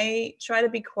 I try to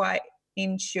be quite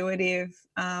intuitive.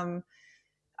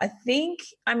 I think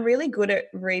I'm really good at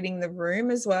reading the room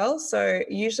as well. So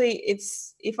usually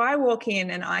it's, if I walk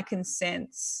in and I can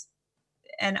sense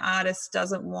an artist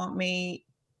doesn't want me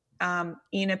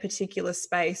in a particular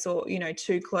space, or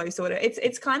too close, or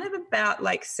it's kind of about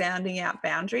like sounding out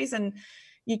boundaries. And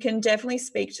you can definitely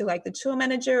speak to like the tour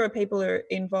manager or people who are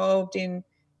involved in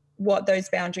what those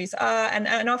boundaries are,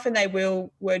 and often they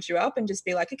will word you up and just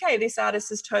be like, okay, this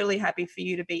artist is totally happy for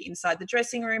you to be inside the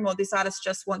dressing room, or this artist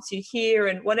just wants you here,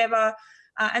 and whatever.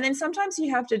 And then sometimes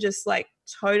you have to just like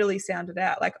totally sound it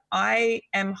out. Like, I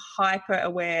am hyper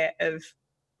aware of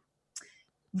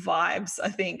vibes. I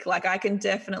think, like, I can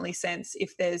definitely sense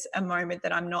if there's a moment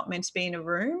that I'm not meant to be in a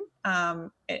room.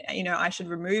 I should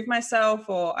remove myself,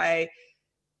 or I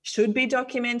should be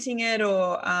documenting it,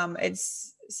 or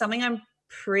it's something I'm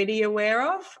pretty aware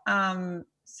of. And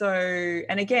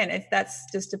again,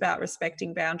 that's just about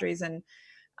respecting boundaries and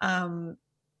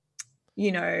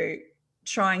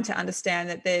trying to understand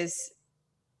that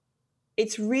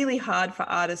it's really hard for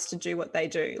artists to do what they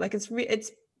do. Like,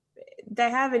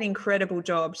 they have an incredible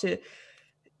job to,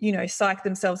 psych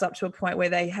themselves up to a point where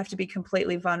they have to be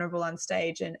completely vulnerable on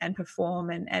stage and perform.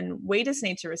 And we just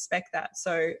need to respect that.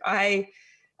 So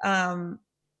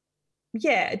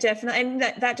definitely. And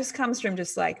that just comes from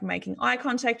just like making eye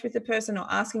contact with the person, or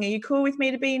asking, are you cool with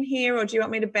me to be in here? Or do you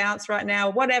want me to bounce right now?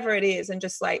 Whatever it is. And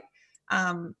just like,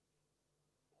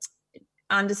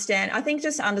 understand. I think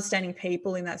just understanding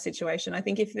people in that situation. I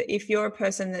think if you're a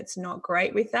person that's not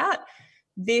great with that,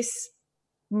 this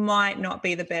might not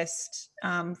be the best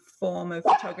form of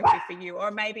photography for you.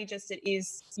 Or maybe just it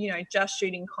is, just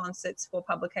shooting concerts for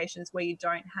publications where you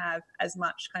don't have as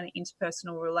much kind of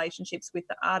interpersonal relationships with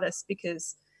the artist,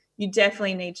 because you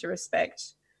definitely need to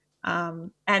respect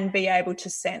and be able to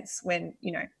sense when,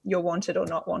 you're wanted or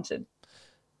not wanted.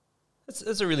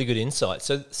 That's a really good insight.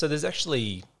 So there's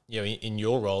actually, in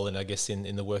your role, and I guess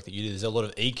in the work that you do, there's a lot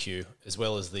of EQ as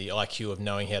well as the IQ of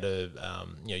knowing how to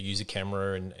use a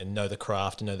camera and know the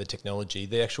craft and know the technology.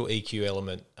 The actual EQ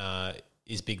element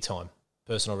is big time.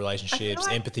 Personal relationships,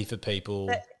 empathy for people.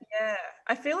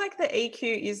 I feel like the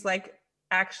EQ is like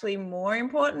actually more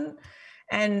important.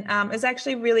 And it's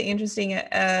actually really interesting.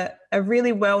 A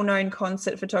really well-known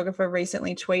concert photographer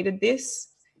recently tweeted this,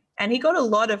 and he got a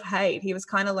lot of hate. He was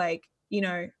kind of like,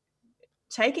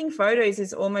 taking photos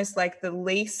is almost like the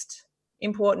least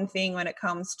important thing when it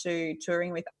comes to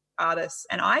touring with artists.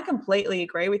 And I completely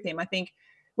agree with him. I think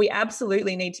we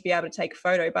absolutely need to be able to take a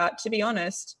photo, but to be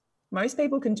honest, most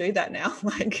people can do that now.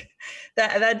 Like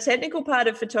that technical part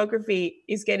of photography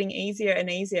is getting easier and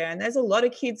easier. And there's a lot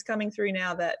of kids coming through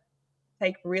now that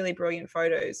take really brilliant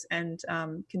photos and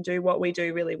can do what we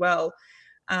do really well.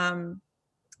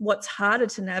 What's harder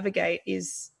to navigate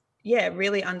is,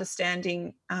 really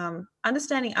understanding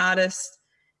artists,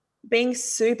 being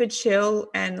super chill,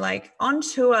 and like on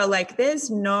tour, like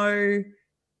there's no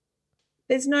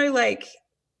like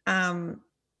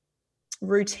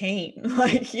routine.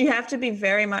 Like you have to be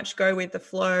very much go with the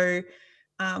flow.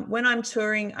 When I'm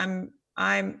touring,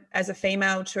 I'm as a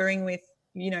female touring with,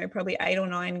 probably 8 or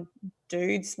 9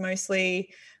 dudes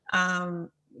mostly. Can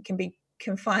be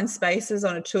confined spaces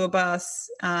on a tour bus.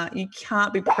 You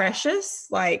can't be precious.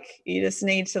 Like you just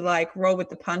need to like roll with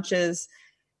the punches,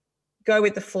 go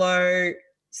with the flow.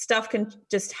 Stuff can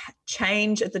just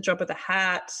change at the drop of the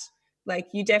hat. Like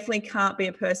you definitely can't be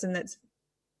a person that's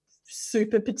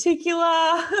super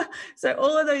particular. So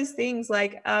all of those things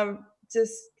like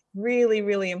just really,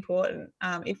 really important.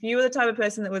 If you were the type of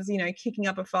person that was, kicking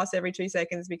up a fuss every 2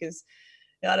 seconds because,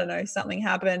 I don't know, something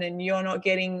happened and you're not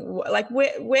getting, like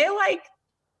we're like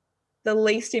the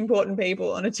least important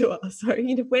people on a tour. So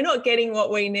if we're not getting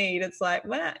what we need, it's like,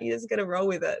 well, you just got to roll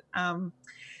with it.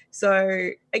 So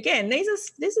again,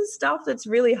 this is stuff that's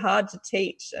really hard to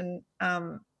teach, and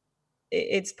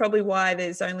it's probably why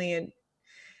there's only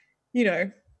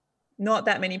not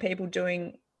that many people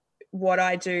doing what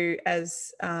I do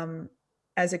as a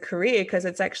career, because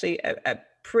it's actually a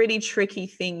pretty tricky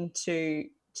thing to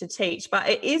teach, but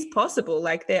it is possible.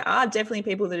 Like there are definitely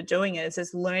people that are doing it. It's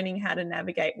just learning how to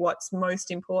navigate what's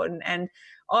most important, and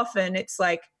often it's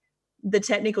like the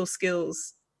technical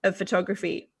skills of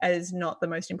photography is not the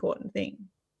most important thing.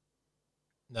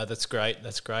 No, that's great.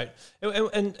 And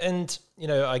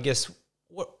I guess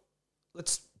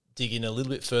let's dig in a little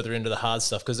bit further into the hard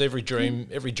stuff, because every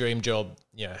dream job,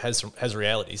 has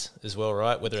realities as well,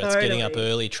 right? Whether it's getting up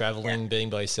early, traveling,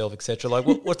 being by yourself, etc. Like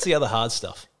what's the other hard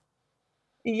stuff?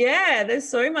 Yeah, there's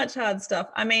so much hard stuff.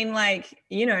 I mean, like,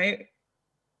 90%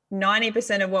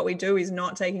 of what we do is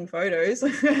not taking photos.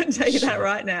 I'll tell you that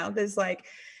right now. There's like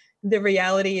the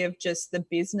reality of just the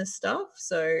business stuff.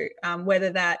 So whether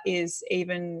that is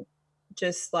even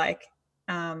just like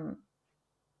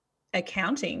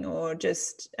accounting, or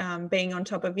just being on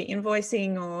top of your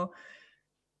invoicing, or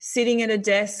sitting at a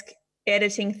desk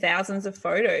editing thousands of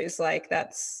photos, like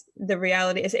that's the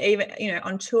reality. It's even,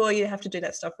 on tour, you have to do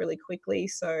that stuff really quickly.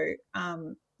 So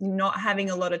not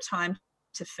having a lot of time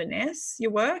to finesse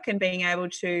your work, and being able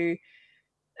to,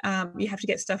 you have to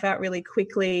get stuff out really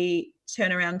quickly.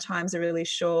 Turnaround times are really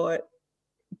short.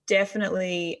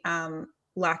 Definitely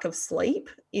lack of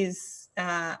sleep is,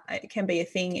 it can be a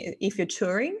thing if you're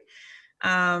touring.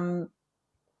 Not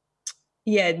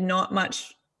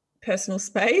much personal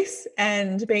space,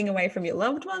 and being away from your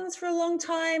loved ones for a long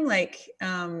time. Like,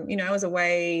 I was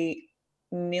away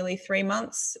nearly 3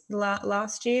 months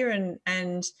last year, and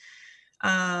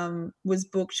was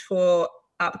booked for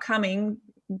upcoming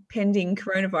pending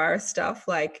coronavirus stuff,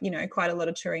 like, quite a lot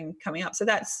of touring coming up. So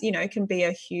that's, can be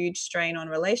a huge strain on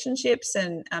relationships,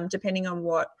 and depending on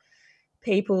what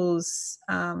people's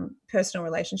personal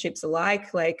relationships are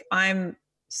like I'm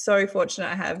so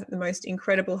fortunate. I have the most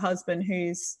incredible husband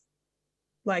who's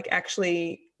like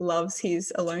actually loves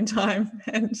his alone time.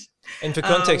 And for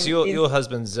context, your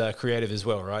husband's creative as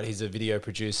well, right? He's a video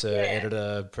producer,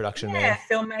 editor, production man,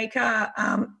 filmmaker.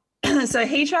 So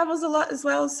he travels a lot as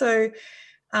well. So,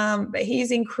 but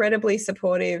he's incredibly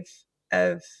supportive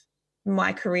of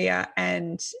my career,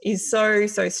 and is so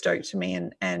stoked to me,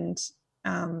 and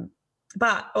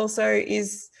but also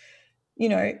is,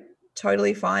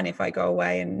 totally fine if I go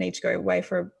away and need to go away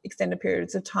for extended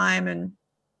periods of time, and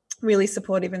really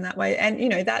supportive in that way.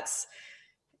 And, that's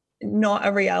not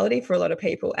a reality for a lot of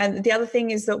people. And the other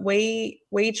thing is that we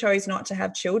chose not to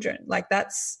have children. Like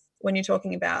that's when you're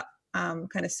talking about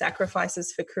kind of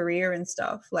sacrifices for career and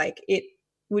stuff, like it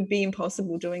would be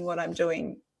impossible doing what I'm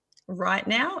doing right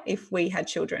now if we had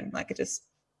children. Like it just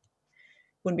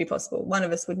wouldn't be possible. One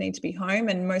of us would need to be home,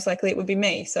 and most likely it would be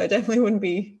me. So I definitely wouldn't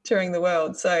be touring the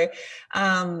world. So,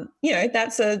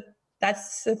 that's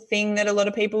a thing that a lot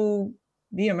of people,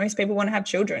 most people want to have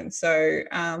children. So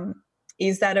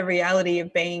is that a reality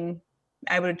of being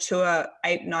able to tour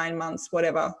 8-9 months,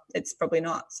 whatever? It's probably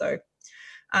not. So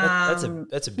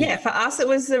that's a big... for us, it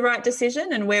was the right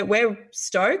decision, and we're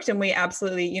stoked, and we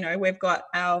absolutely, we've got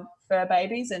our fur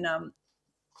babies, and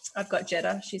I've got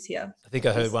Jetta. She's here. I think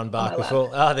I heard one bark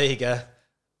before. Oh, there you go.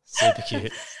 Super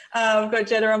cute. I've got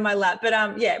Jetta on my lap,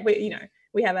 but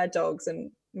we have our dogs,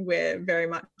 and we're very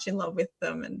much in love with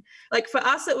them. And like for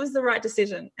us, it was the right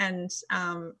decision. And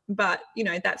but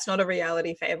that's not a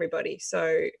reality for everybody.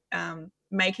 So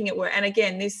making it work. And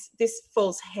again, this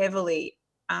falls heavily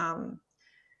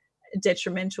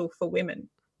detrimental for women.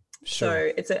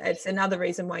 Sure. So it's another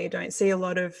reason why you don't see a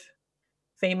lot of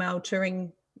female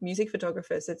touring music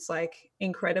photographers. It's like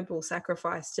incredible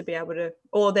sacrifice to be able to,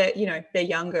 or they're, you know, they're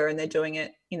younger and they're doing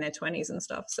it in their 20s and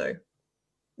stuff. So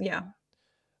yeah.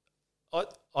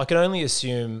 I can only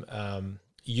assume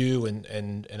you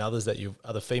and others that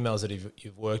other females that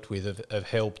you've worked with have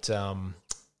helped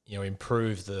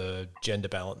improve the gender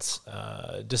balance,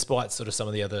 despite sort of some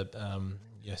of the other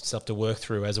stuff to work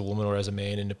through as a woman or as a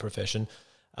man in the profession.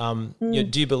 Do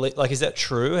you believe, like, is that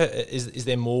true? Is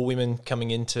there more women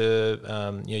coming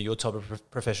into your type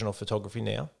of professional photography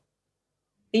now?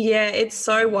 Yeah, it's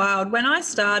so wild. When I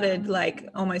started like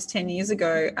almost 10 years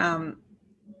ago,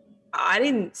 I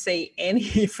didn't see any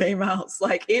females.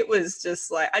 Like, it was just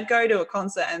like, I'd go to a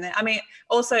concert and then, I mean,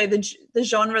 also the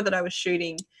genre that I was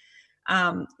shooting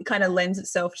kind of lends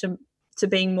itself to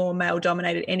being more male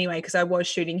dominated anyway, because I was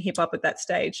shooting hip hop at that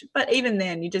stage. But even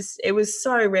then, it was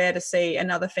so rare to see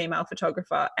another female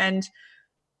photographer. And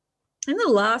in the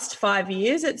last 5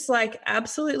 years, it's like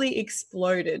absolutely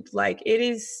exploded. Like,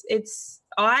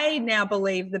 I now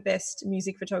believe the best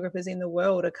music photographers in the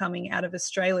world are coming out of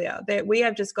Australia. That we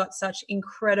have just got such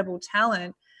incredible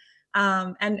talent.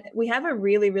 And we have a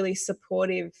really, really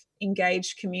supportive,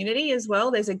 engaged community as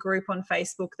well. There's a group on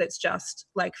Facebook that's just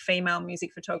like female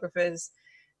music photographers.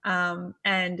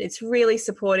 And it's really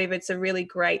supportive. It's a really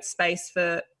great space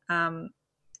for,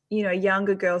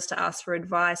 younger girls to ask for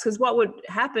advice. Because what would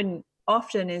happen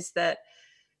often is that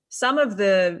some of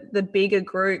the bigger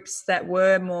groups that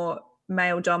were more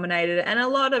male dominated, and a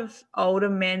lot of older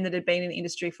men that had been in the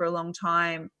industry for a long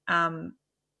time,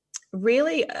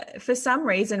 really for some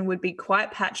reason would be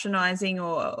quite patronizing,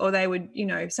 or they would,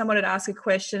 someone would ask a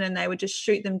question and they would just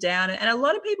shoot them down. And a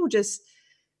lot of people just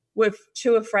were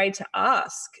too afraid to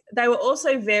ask. They were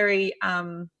also very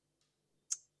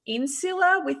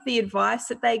insular with the advice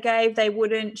that they gave. They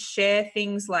wouldn't share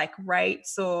things like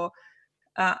rates or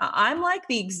I'm like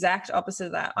the exact opposite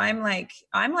of that. I'm like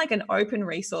an open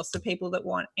resource for people that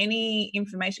want any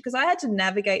information, because I had to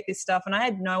navigate this stuff and I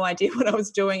had no idea what I was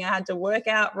doing. I had to work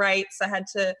out rates. I had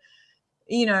to,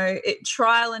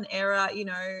 trial and error,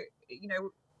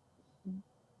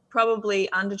 probably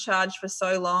undercharge for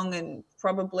so long, and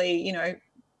probably,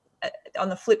 on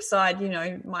the flip side,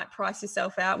 might price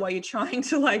yourself out while you're trying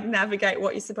to like navigate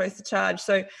what you're supposed to charge.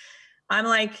 So I'm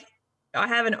like, I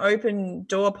have an open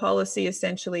door policy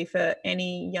essentially for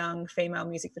any young female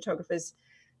music photographers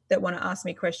that want to ask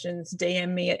me questions, DM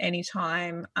me at any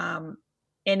time,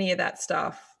 any of that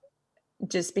stuff,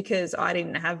 just because I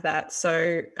didn't have that.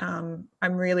 So I'm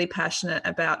really passionate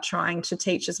about trying to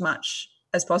teach as much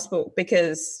as possible,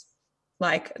 because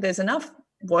like there's enough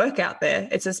work out there.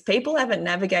 It's just people haven't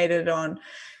navigated on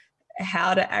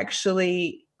how to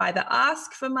actually either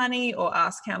ask for money or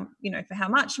ask for how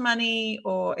much money,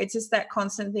 or it's just that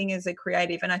constant thing as a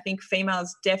creative. And I think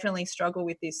females definitely struggle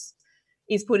with this,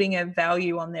 is putting a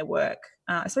value on their work,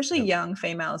 especially young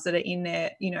females that are in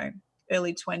their,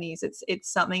 early 20s.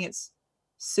 It's something that's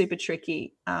super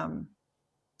tricky.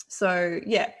 So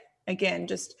yeah, again,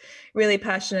 just really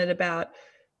passionate about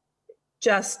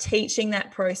just teaching that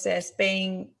process,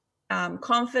 being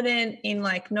confident in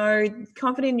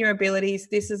your abilities.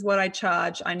 This is what I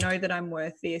charge. I know that I'm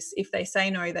worth this. If they say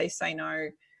no, they say no.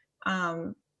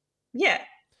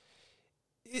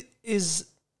 Is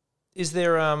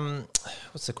there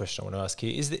what's the question I want to ask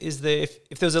here? Is there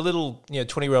if there's a little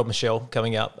 20-year-old Michelle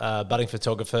coming up, budding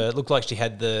photographer, it looked like she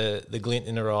had the glint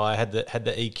in her eye, had the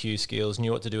EQ skills,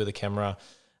 knew what to do with the camera,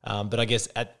 but I guess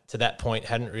to that point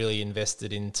hadn't really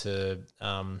invested into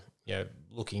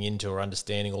looking into or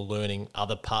understanding or learning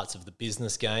other parts of the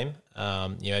business game.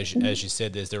 As you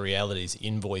said, there's the realities,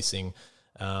 invoicing.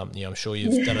 I'm sure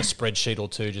you've done a spreadsheet or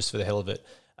two just for the hell of it.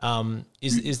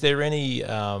 Is there any,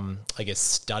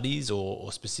 studies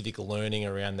or specific learning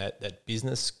around that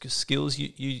business skills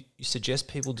you suggest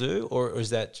people do, or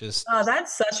is that just? Oh,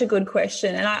 that's such a good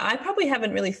question. And I probably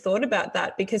haven't really thought about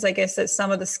that, because I guess that's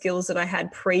some of the skills that I had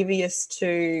previous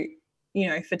to,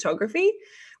 photography.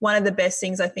 One of the best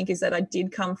things I think is that I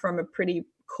did come from a pretty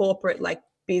corporate, like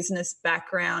business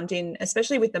background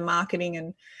especially with the marketing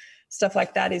and stuff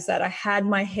like that, is that I had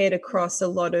my head across a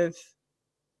lot of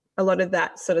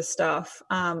that sort of stuff.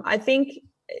 I think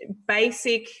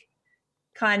basic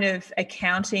kind of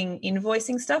accounting,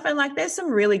 invoicing stuff. And like, there's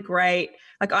some really great,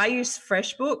 like I use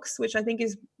FreshBooks, which I think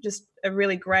is just a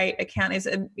really great account, is,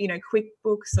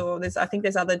 QuickBooks, or I think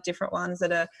there's other different ones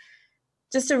that are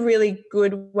just a really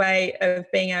good way of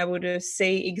being able to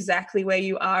see exactly where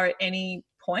you are at any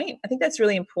point. I think that's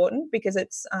really important, because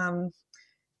it's,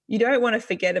 you don't want to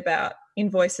forget about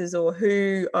invoices or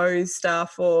who owes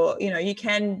stuff, or, you know, you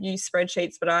can use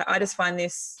spreadsheets, but I just find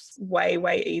this way,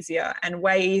 way easier, and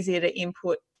way easier to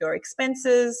input your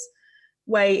expenses,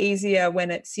 way easier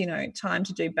when it's, you know, time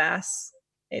to do BAS.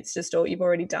 It's just all, you've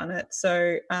already done it.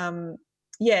 So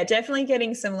yeah, definitely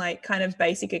getting some like kind of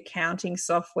basic accounting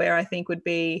software I think would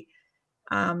be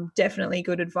definitely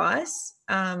good advice.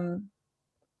 And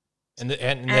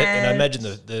I imagine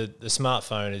the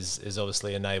smartphone is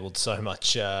obviously enabled so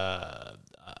much, I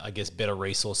guess, better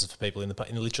resources for people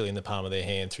literally in the palm of their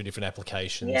hand through different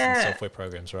applications and software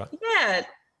programs, right? Yeah,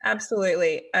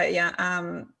 absolutely.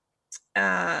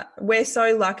 We're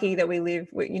so lucky that we live,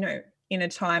 you know, in a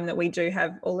time that we do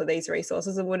have all of these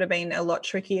resources. It would have been a lot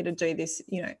trickier to do this,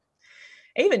 you know,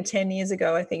 even 10 years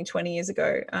ago, I think 20 years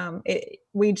ago.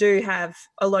 We do have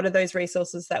a lot of those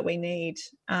resources that we need.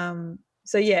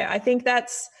 So yeah, I think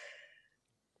that's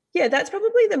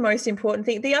probably the most important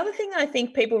thing. The other thing that I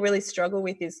think people really struggle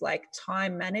with is like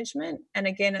time management. And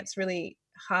again, it's really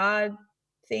hard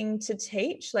thing to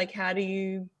teach. Like, how do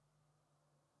you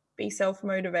be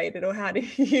self-motivated, or how do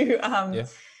you,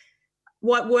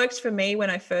 what worked for me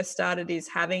when I first started is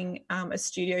having a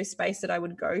studio space that I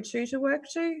would go to work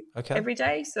to every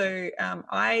day. So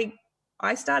I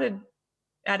started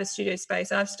at a studio space,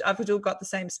 and I've still got the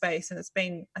same space, and it's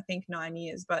been, I think, 9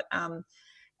 years. But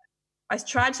I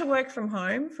tried to work from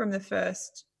home from the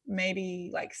first maybe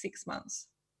like 6 months.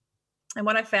 And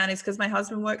what I found is, because my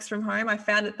husband works from home, I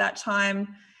found at that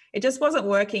time it just wasn't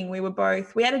working. We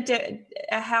had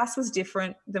our house was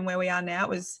different than where we are now.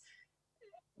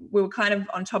 We were kind of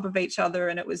on top of each other,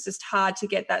 and it was just hard to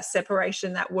get that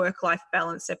separation, that work-life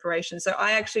balance separation. So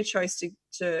I actually chose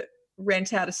to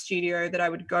rent out a studio that I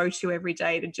would go to every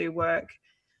day to do work.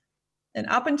 And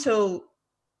up until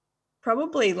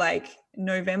probably like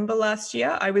November last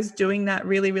year, I was doing that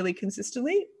really, really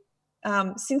consistently.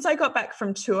 Since I got back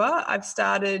from tour, I've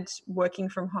started working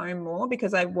from home more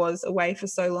because I was away for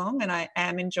so long, and I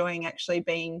am enjoying actually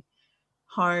being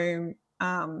home.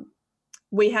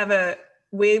 We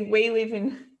live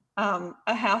in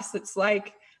a house that's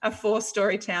like a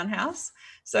 4-story townhouse.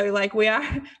 So like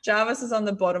Jarvis is on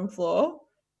the bottom floor,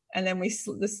 and then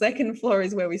the second floor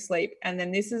is where we sleep. And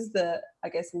then this is the, I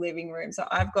guess, living room. So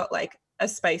I've got like a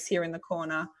space here in the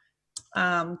corner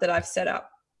that I've set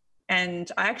up.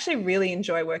 And I actually really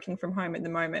enjoy working from home at the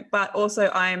moment, but also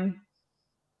I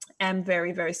am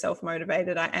very, very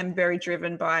self-motivated. I am very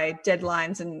driven by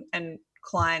deadlines and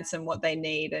clients and what they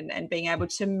need, and being able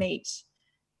to meet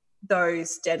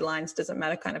those deadlines, doesn't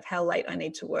matter kind of how late I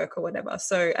need to work or whatever.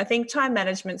 So I think time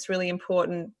management's really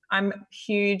important. I'm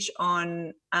huge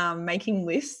on making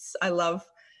lists. I love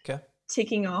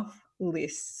ticking off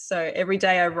lists. So every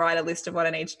day I write a list of what I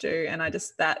need to do, and I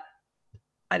just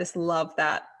love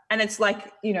that. And it's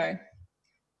like, you know,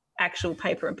 actual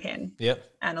paper and pen,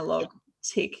 analog,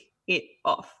 tick it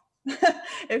off.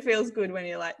 It feels good when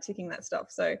you're like ticking that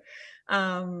stuff. So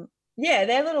yeah,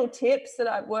 they're little tips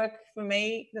that work for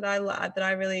me that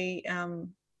I really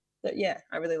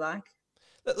I really like.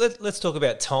 Let's talk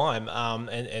about time,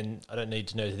 and I don't need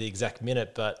to know the exact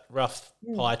minute, but rough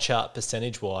pie chart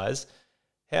percentage wise,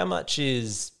 how much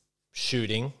is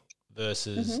shooting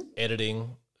versus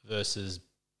editing versus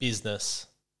business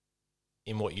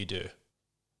in what you do?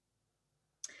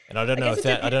 And I don't know if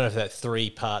that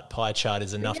 3-part pie chart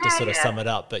is enough to sort of sum it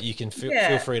up, but you can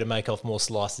feel free to make off more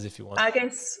slices if you want. I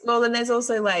guess, well, then there's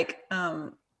also like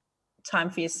time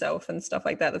for yourself and stuff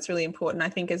like that. That's really important, I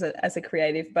think, as a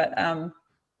creative. But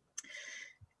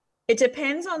it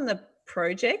depends on the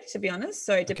project, to be honest.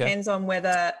 So it depends on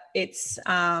whether it's,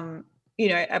 you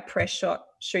know, a press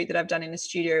shoot that I've done in a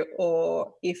studio,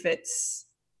 or if it's,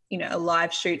 you know, a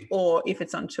live shoot, or if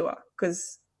it's on tour.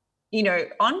 Because, you know,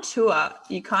 on tour,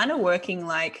 you're kind of working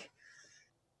like,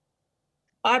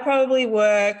 I probably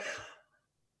work,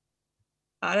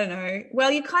 I don't know.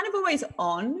 Well, you're kind of always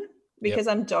on because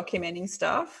I'm documenting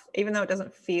stuff, even though it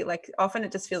doesn't feel like, often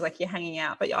it just feels like you're hanging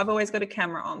out, but I've always got a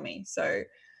camera on me. So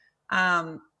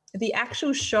the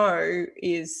actual show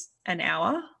is an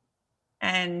hour,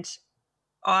 and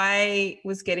I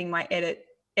was getting my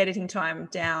editing time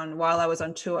down while I was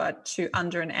on tour to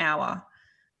under an hour.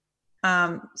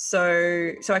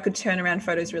 So I could turn around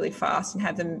photos really fast and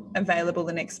have them available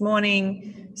the next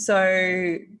morning.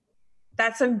 So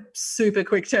that's a super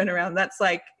quick turnaround. That's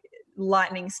like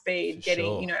lightning speed.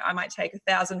 You know, I might take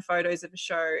 1,000 photos of a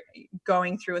show,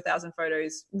 going through 1,000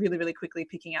 photos really, really quickly,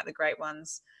 picking out the great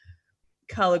ones,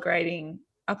 color grading,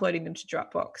 uploading them to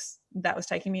Dropbox. That was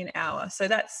taking me an hour. So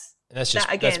that's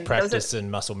practice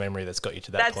and muscle memory that's got you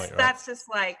to that point, right? That's just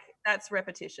like, that's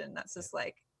repetition. That's just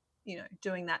like, you know,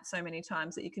 doing that so many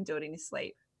times that you can do it in your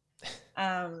sleep.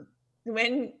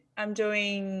 When I'm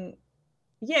doing,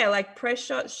 like press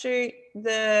shot shoot,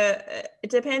 it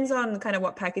depends on kind of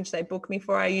what package they book me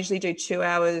for. I usually do 2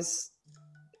 hours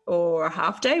or a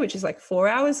half day, which is like 4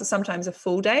 hours, or sometimes a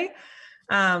full day.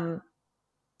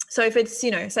 So if it's,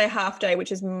 say half day,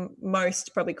 which is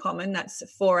most probably common, that's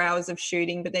 4 hours of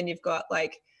shooting, but then you've got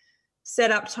like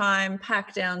setup time,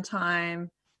 pack down time.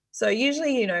 So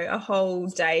usually, a whole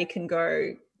day can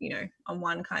go, on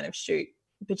one kind of shoot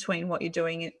between what you're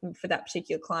doing for that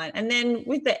particular client. And then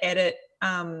with the edit,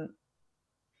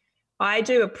 I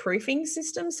do a proofing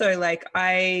system. So like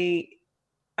I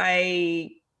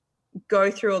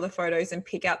go through all the photos and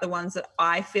pick out the ones that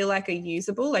I feel like are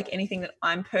usable, like anything that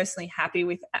I'm personally happy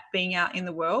with being out in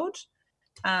the world.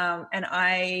 And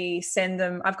I send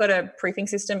them, I've got a proofing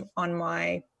system on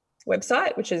my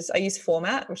website, I use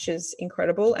Format, which is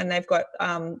incredible. And they've got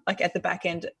like at the back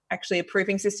end, actually a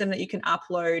proofing system that you can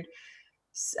upload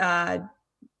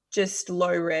just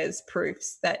low res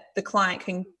proofs that the client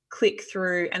can click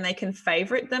through and they can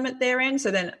favorite them at their end.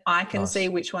 So then I can see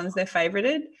which ones they're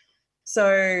favorited.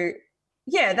 So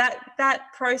that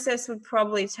process would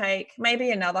probably take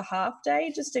maybe another half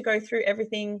day just to go through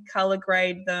everything, color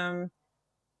grade them,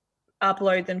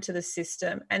 upload them to the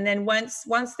system. And then once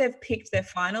they've picked their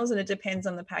finals, and it depends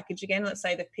on the package again, let's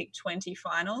say they've picked 20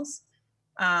 finals,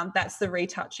 that's the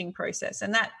retouching process.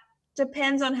 And that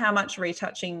depends on how much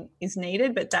retouching is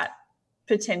needed, but that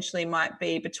potentially might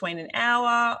be between an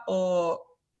hour or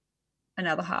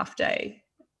another half day.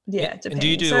 Yeah, depending. And do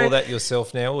you do all that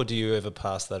yourself now, or do you ever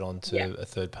pass that on to a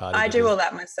third party? I do all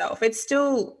that myself. It's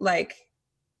still like,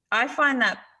 I find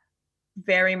that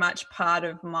very much part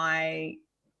of my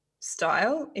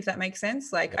style, if that makes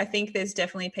sense. Like, I think there's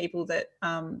definitely people that,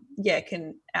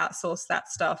 can outsource that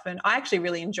stuff. And I actually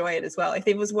really enjoy it as well. If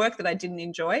it was work that I didn't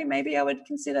enjoy, maybe I would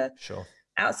consider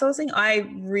outsourcing. I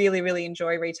really, really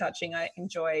enjoy retouching. I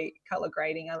enjoy color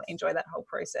grading. I enjoy that whole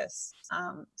process.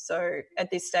 So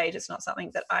at this stage, it's not something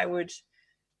that I would,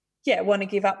 want to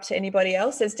give up to anybody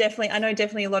else. There's I know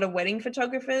definitely a lot of wedding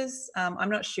photographers. I'm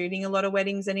not shooting a lot of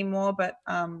weddings anymore, but,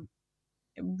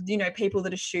 people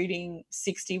that are shooting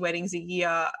 60 weddings a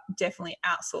year definitely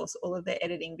outsource all of their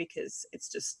editing because it's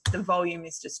just, the volume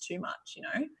is just too much,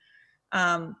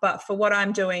 But for what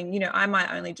I'm doing, I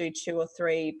might only do 2 or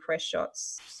 3 press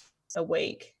shots a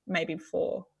week, maybe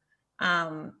 4.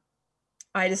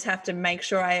 I just have to make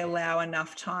sure I allow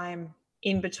enough time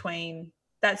in between.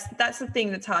 That's the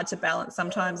thing that's hard to balance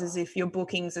sometimes, is if your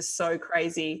bookings are so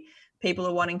crazy, people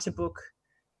are wanting to book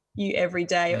you every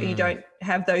day, or you don't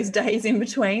have those days in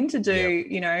between to do,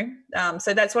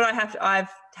 so that's what I've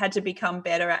had to become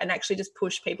better at, and actually just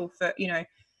push people for,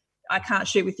 I can't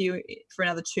shoot with you for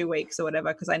another 2 weeks or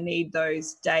whatever, because I need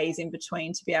those days in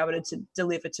between to be able to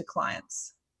deliver to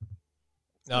clients.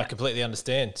 No, I completely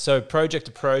understand. So project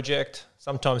to project,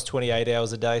 sometimes 28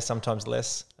 hours a day, sometimes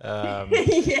less.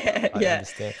 I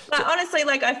understand. But honestly,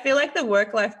 like, I feel like the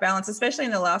work-life balance, especially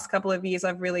in the last couple of years,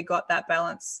 I've really got that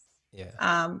balance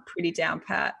pretty down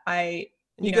pat.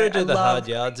 You got to do the hard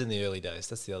yards in the early days.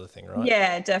 That's the other thing, right?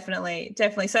 Yeah, definitely.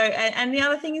 So, and the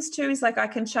other thing is too, is like, I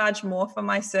can charge more for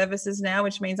my services now,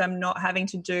 which means I'm not having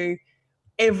to do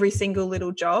every single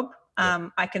little job.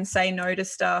 I can say no to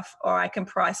stuff, or I can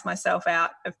price myself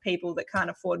out of people that can't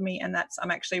afford me. And I'm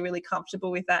actually really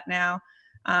comfortable with that now.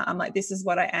 I'm like, this is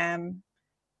what I am.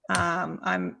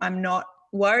 I'm not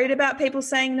worried about people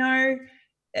saying no.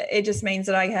 It just means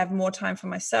that I have more time for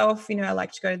myself. I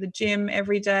like to go to the gym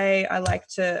every day. I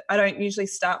don't usually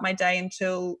start my day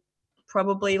until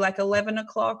probably like 11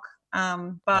 o'clock.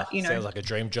 But sounds like a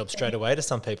dream job straight away to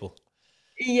some people.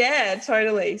 Yeah,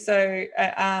 totally. So,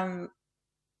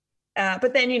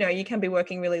 but then, you can be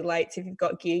working really late. So if you've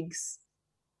got gigs,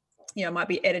 might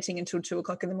be editing until 2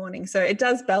 o'clock in the morning. So it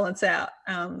does balance out.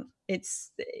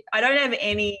 I don't have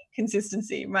any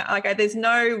consistency. Like, there's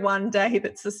no one day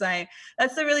that's the same.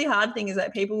 That's the really hard thing, is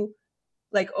that people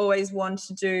like always want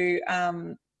to do,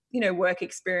 work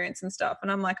experience and stuff. And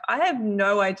I'm like, I have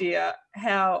no idea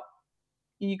how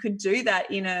you could do that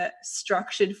in a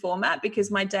structured format, because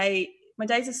my days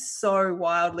are so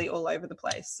wildly all over the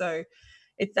place. So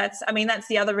that's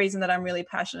the other reason that I'm really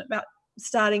passionate about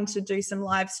starting to do some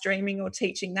live streaming or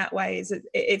teaching that way, is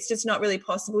it's just not really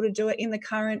possible to do it in the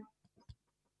current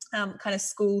kind of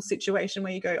school situation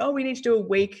where you go, oh, we need to do a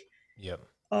week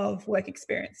of work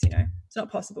experience. It's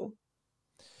not possible.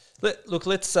 Look,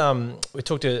 let's we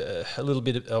talked a little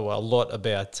bit, a lot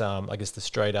about I guess the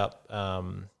straight up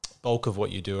bulk of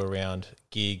what you do around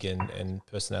gig and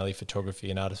personality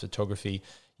photography and artist photography.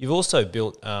 You've also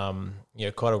built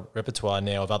quite a repertoire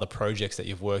now of other projects that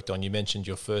you've worked on. You mentioned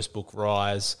your first book,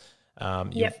 Rise.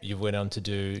 You've went on to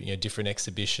do different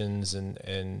exhibitions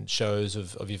and shows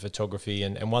of your photography,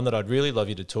 and one that I'd really love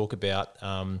you to talk about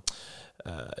and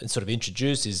sort of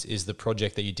introduce is the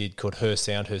project that you did called Her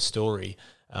Sound, Her Story,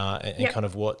 and kind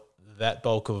of what that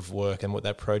bulk of work and what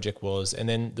that project was. And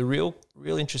then the real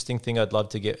interesting thing I'd love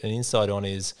to get an insight on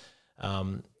is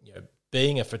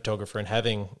being a photographer and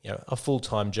having a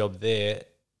full-time job there.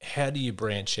 How do you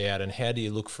branch out, and how do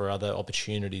you look for other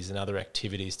opportunities and other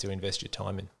activities to invest your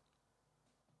time in?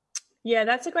 Yeah,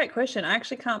 that's a great question. I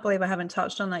actually can't believe I haven't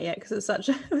touched on that yet, because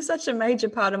it was such a major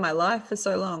part of my life for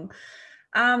so long.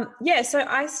 So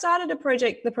I started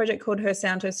the project called Her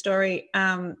Sound, Her Story,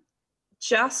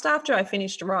 just after I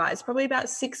finished Rise, probably about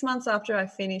 6 months after I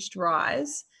finished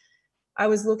Rise. I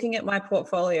was looking at my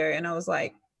portfolio and I was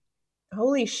like,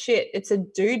 holy shit, it's a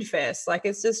dude fest. Like,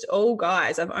 it's just all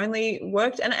guys. I've only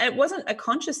worked, and it wasn't a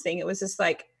conscious thing. It was just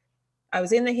like, I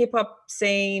was in the hip hop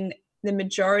scene. The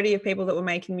majority of people that were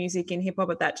making music in hip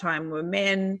hop at that time were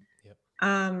men.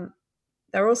 Yep.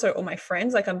 They were also all my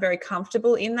friends. Like, I'm very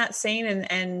comfortable in that scene,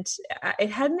 and it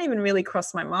hadn't even really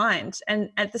crossed my mind. And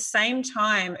at the same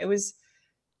time, it was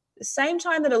the same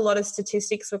time that a lot of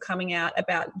statistics were coming out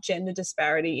about gender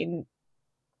disparity in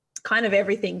kind of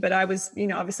everything. But I was,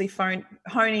 obviously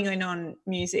honing in on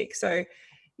music. So,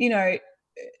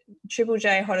 Triple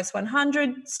J Hottest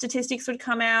 100 statistics would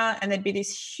come out, and there'd be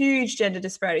this huge gender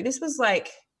disparity. This was like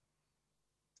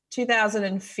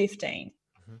 2015.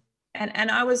 Mm-hmm.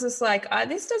 And I was just like,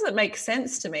 this doesn't make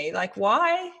sense to me. Like,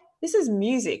 why? This is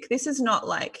music. This is not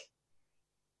like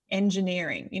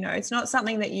engineering. It's not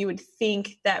something that you would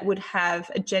think that would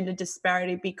have a gender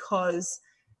disparity, because,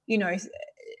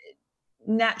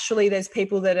 naturally there's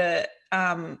people that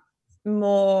are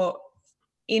more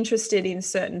interested in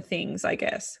certain things, I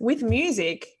guess, with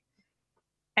music.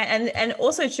 And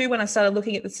also too, when I started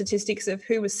looking at the statistics of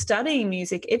who was studying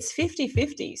music, it's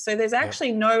 50-50. So there's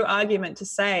actually no argument to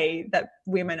say that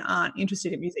women aren't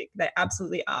interested in music. They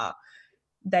absolutely are.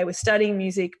 They were studying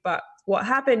music, but what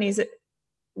happened is that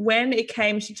when it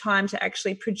came to time to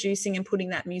actually producing and putting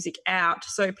that music out,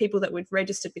 so people that were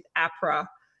registered with APRA,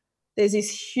 there's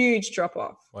this huge drop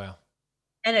off. Wow.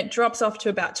 And it drops off to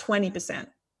about 20%.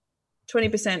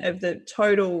 20% of the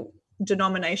total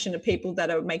denomination of people that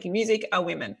are making music are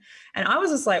women. And I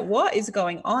was just like, what is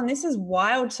going on? This is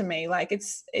wild to me. Like,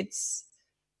 there's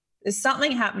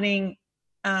something happening.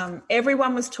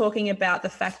 Everyone was talking about the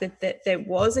fact that there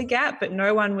was a gap, but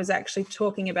no one was actually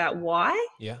talking about why.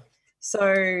 Yeah.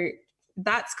 So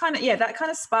that's that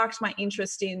kind of sparked my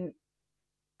interest in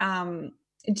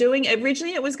doing.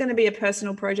 Originally it was going to be a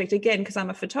personal project, again, because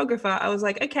I'm a photographer. I was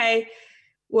like, okay,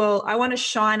 well, I want to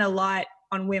shine a light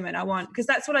on women. Because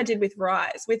that's what I did with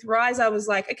Rise. With Rise, I was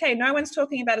like, okay, no one's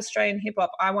talking about Australian hip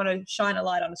hop. I want to shine a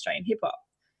light on Australian hip hop.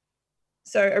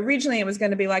 So originally it was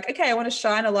going to be like, okay, I want to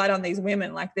shine a light on these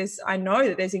women. Like this, I know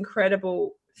that there's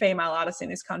incredible female artists in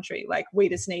this country. Like, we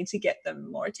just need to get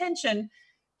them more attention.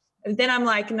 And then I'm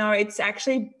like, no, it's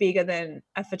actually bigger than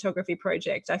a photography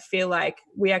project. I feel like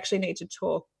we actually need to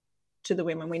talk to the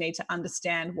women. We need to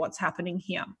understand what's happening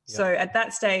here. Yeah. So at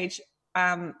that stage,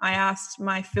 I asked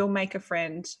my filmmaker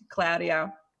friend,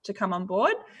 Claudia, to come on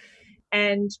board.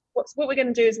 And what we're going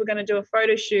to do is we're going to do a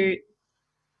photo shoot.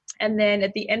 And then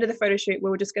at the end of the photo shoot, we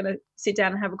were just going to sit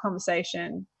down and have a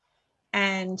conversation.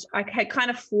 And I had kind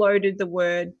of floated the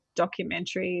word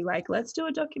documentary, like, let's do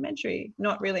a documentary,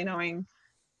 not really knowing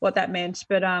what that meant.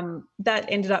 But that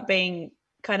ended up being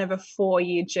kind of a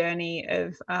 4-year journey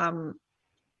of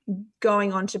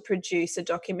going on to produce a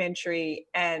documentary,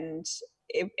 and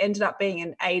it ended up being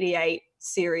an 88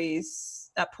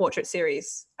 series, a portrait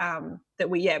series that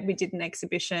we did an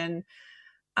exhibition.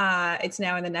 It's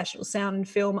now in the National Sound and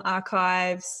Film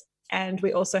Archives, and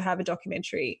we also have a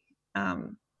documentary,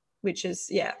 which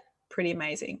is pretty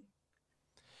amazing.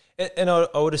 And I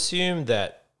would assume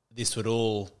that this would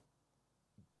all,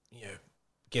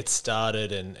 get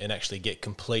started and actually get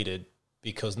completed,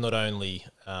 because not only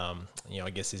I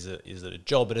guess is it a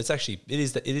job, but it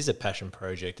is a passion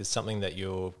project. It's something that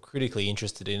you're critically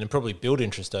interested in and probably build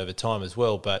interest over time as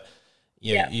well. But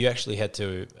you actually had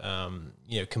to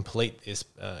complete this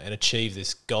and achieve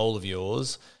this goal of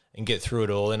yours and get through it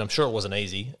all. And I'm sure it wasn't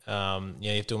easy.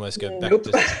 You have to almost go back.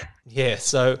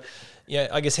 So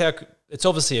I guess it's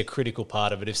obviously a critical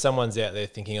part of it. If someone's out there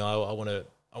thinking, oh, I want to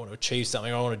achieve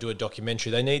something, I want to do a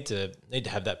documentary, they need to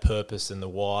have that purpose and the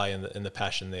why and the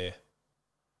passion there.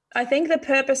 I think the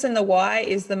purpose and the why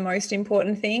is the most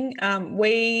important thing.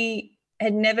 We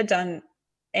had never done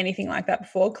anything like that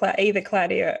before, either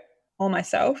Claudia or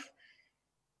myself.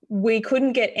 We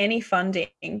couldn't get any funding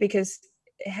because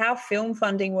how film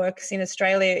funding works in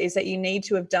Australia is that you need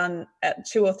to have done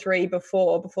 2 or 3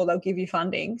 before they'll give you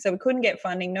funding. So we couldn't get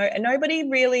funding. Nobody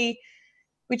really.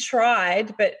 We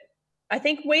tried, but I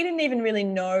think we didn't even really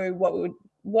know what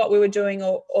we were doing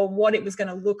or what it was going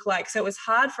to look like. So it was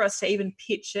hard for us to even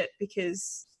pitch it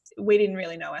because we didn't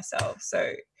really know ourselves.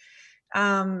 So,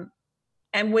 and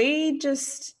we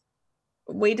just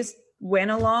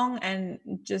went along and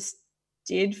just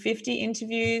did 50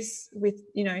 interviews with,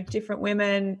 different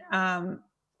women, and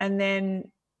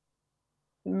then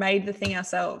made the thing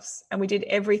ourselves. And we did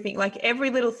everything, like every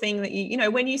little thing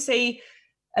that when you see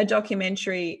a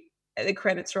documentary, the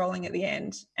credits rolling at the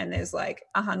end and there's like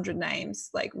 100 names,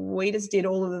 like we just did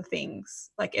all of the things,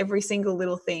 like every single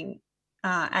little thing.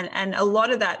 And a lot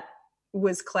of that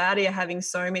was Claudia having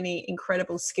so many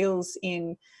incredible skills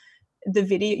in the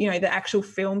video, the actual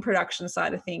film production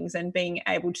side of things, and being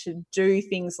able to do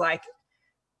things like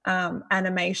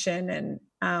animation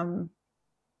and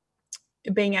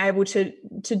being able to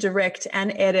direct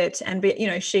and edit and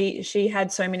be, she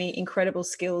had so many incredible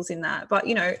skills in that. But,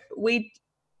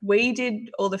 we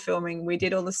did all the filming, we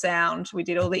did all the sound, we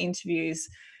did all the interviews,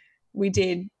 we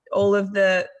did all of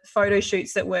the photo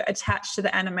shoots that were attached to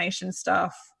the animation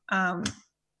stuff.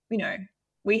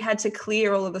 We had to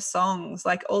clear all of the songs,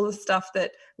 like all the stuff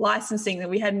that licensing that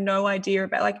we had no idea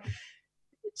about, like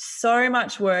so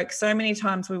much work. So many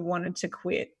times we wanted to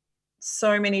quit,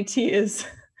 so many tears,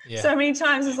 so many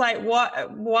times it's like,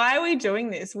 why are we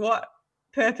doing this? What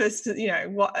purpose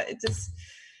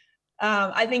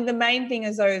I think the main thing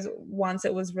is those once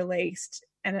it was released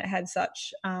and it had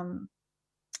such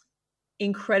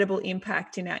incredible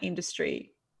impact in our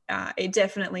industry, it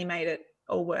definitely made it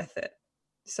all worth it.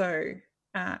 So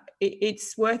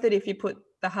it's worth it if you put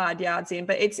the hard yards in,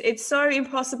 but it's so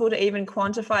impossible to even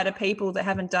quantify to people that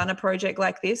haven't done a project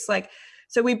like this. Like,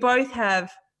 so we both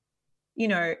have,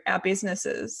 our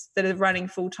businesses that are running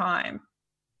full time,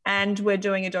 and we're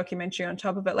doing a documentary on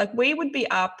top of it. Like, we would be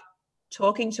up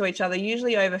talking to each other,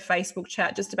 usually over Facebook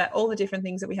chat, just about all the different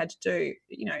things that we had to do,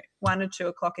 1 or 2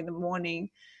 o'clock in the morning.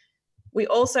 We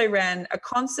also ran a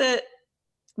concert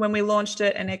when we launched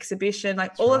it, an exhibition,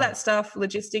 like all of that stuff,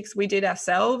 logistics, we did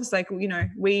ourselves. Like,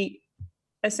 we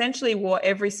essentially wore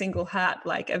every single hat,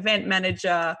 like event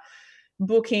manager,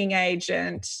 booking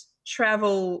agent,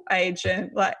 travel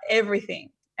agent, like everything.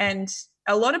 And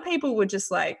a lot of people were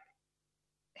just like,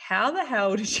 how the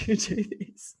hell did you do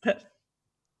this? But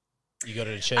you got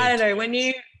it achieved. I don't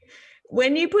know,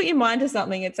 when you put your mind to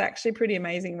something, it's actually pretty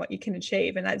amazing what you can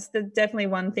achieve. And that's definitely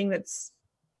one thing that's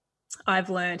I've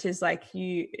learned is like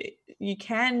you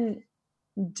can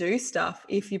do stuff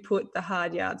if you put the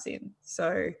hard yards in.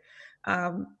 So,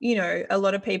 a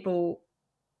lot of people,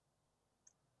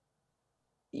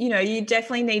 you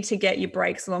definitely need to get your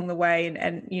breaks along the way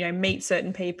and meet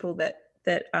certain people that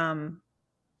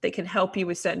can help you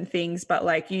with certain things. But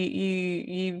like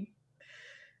you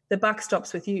the buck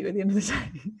stops with you at the end of the day.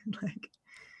 Like,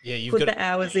 you've put the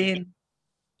hours in.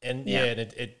 And and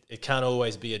it can't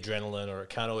always be adrenaline, or it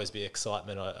can't always be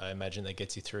excitement. I imagine that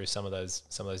gets you through some of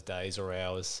those days or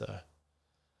hours. So,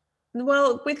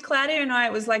 well, with Claudia and I,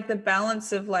 it was like the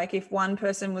balance of like if one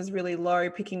person was really low,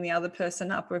 picking the other person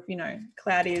up, or if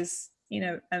Claudia's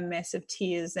a mess of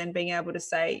tears, then being able to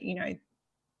say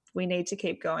we need to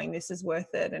keep going. This is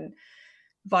worth it, and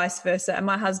vice versa. And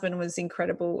my husband was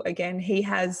incredible. Again, he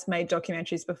has made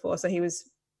documentaries before, so he was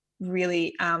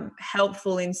really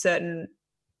helpful in certain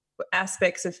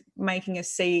aspects of making us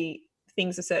see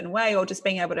things a certain way, or just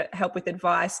being able to help with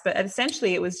advice. But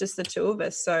essentially it was just the two of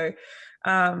us. So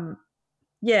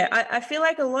I feel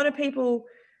like a lot of people,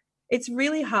 it's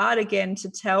really hard again to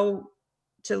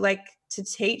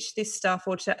teach this stuff,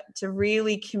 or to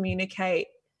really communicate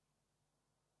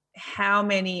how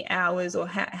many hours or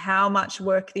how much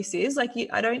work this is. Like,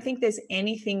 I don't think there's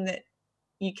anything that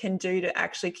you can do to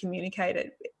actually communicate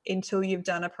it until you've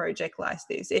done a project like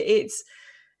this.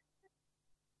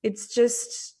 It's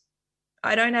just,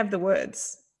 I don't have the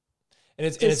words. And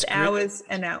it's hours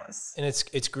and hours. And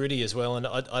it's gritty as well. And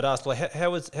I'd ask, like,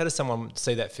 how does someone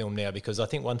see that film now? Because I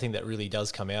think one thing that really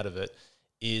does come out of it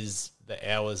is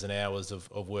the hours and hours of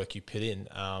work you put in.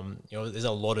 There's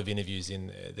a lot of interviews in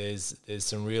there. There's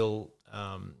some real,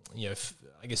 I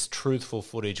guess, truthful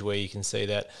footage where you can see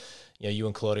that, you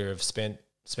and Claudia have spent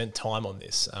time on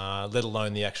this, let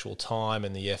alone the actual time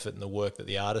and the effort and the work that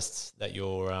the artists that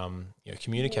you're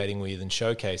communicating with and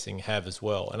showcasing have as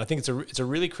well. And I think it's a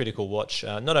really critical watch,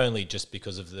 not only just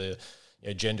because of the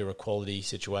gender equality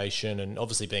situation, and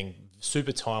obviously being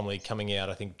super timely, coming out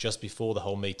I think just before the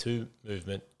whole Me Too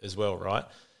movement as well, right?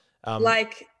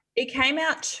 It came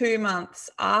out 2 months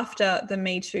after the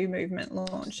Me Too movement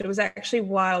launched. It was actually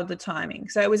wild, the timing.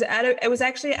 So it was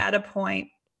actually at a point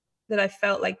that I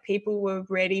felt like people were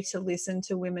ready to listen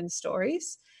to women's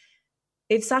stories.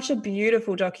 It's such a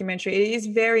beautiful documentary. It is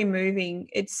very moving.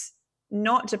 It's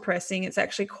not depressing. It's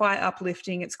actually quite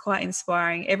uplifting. It's quite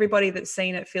inspiring. Everybody that's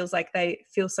seen it feels like they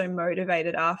feel so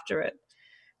motivated after it.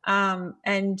 So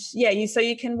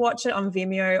you can watch it on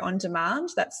Vimeo on demand.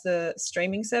 That's the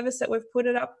streaming service that we've put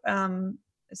it up.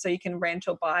 So you can rent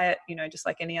or buy it, just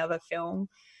like any other film.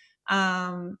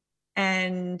 We're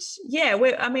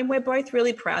both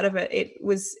really proud of it.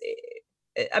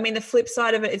 The flip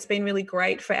side of it, it's been really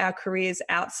great for our careers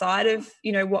outside of,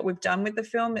 what we've done with the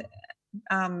film.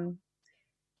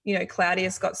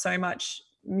 Claudia's got so much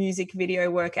music video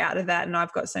work out of that, and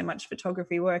I've got so much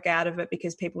photography work out of it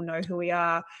because people know who we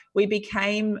are. We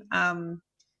became kind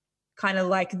of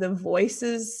like the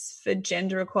voices for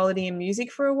gender equality in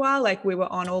music for a while. Like, we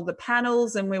were on all the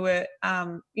panels, and we were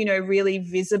really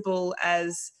visible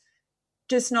as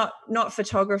just not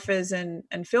photographers and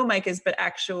filmmakers, but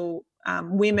actual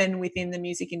women within the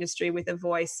music industry with a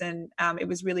voice. And it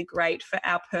was really great for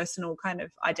our personal kind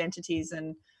of identities,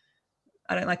 and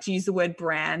I don't like to use the word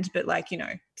brand, but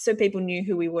so people knew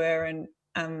who we were, and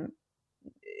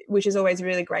which is always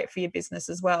really great for your business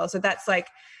as well. So that's like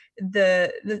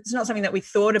it's not something that we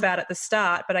thought about at the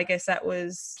start, but I guess that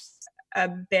was a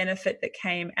benefit that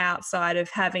came outside of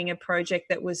having a project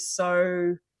that was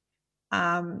so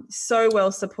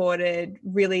well supported,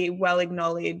 really well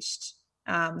acknowledged.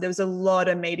 There was a lot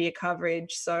of media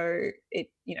coverage, so it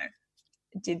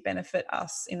did benefit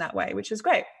us in that way, which was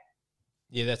great.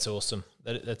 Yeah, that's awesome.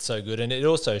 That's so good. And it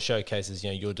also showcases,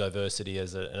 your diversity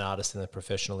as an artist and a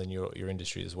professional in your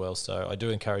industry as well. So I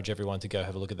do encourage everyone to go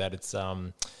have a look at that. It's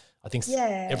I think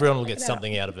everyone will get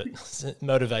something out of it.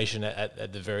 Motivation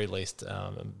at the very least,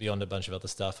 beyond a bunch of other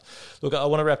stuff. Look, I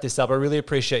want to wrap this up. I really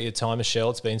appreciate your time, Michelle.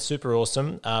 It's been super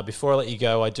awesome. Before I let you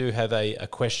go, I do have a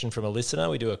question from a listener.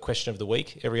 We do a question of the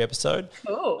week every episode.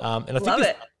 Oh, and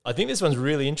I think this one's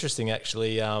really interesting,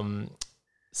 actually.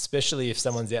 Especially if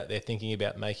someone's out there thinking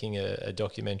about making a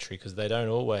documentary, because they don't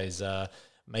always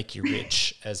make you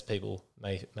rich, as people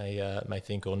may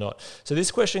think or not. So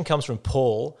this question comes from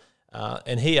Paul,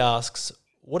 and he asks,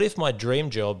 what if my dream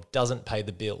job doesn't pay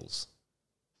the bills?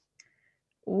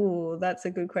 Ooh, that's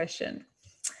a good question.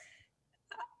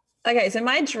 Okay, so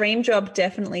my dream job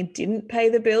definitely didn't pay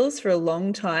the bills for a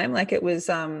long time. Like, it was,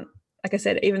 like I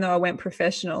said, even though I went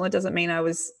professional, it doesn't mean I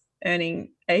was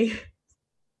earning a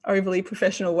overly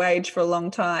professional wage for a long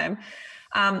time.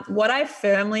 What I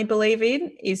firmly believe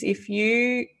in is if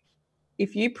you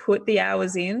put the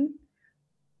hours in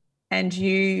and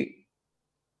you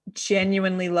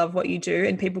genuinely love what you do,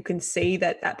 and people can see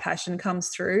that passion comes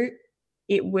through,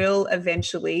 it will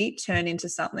eventually turn into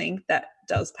something that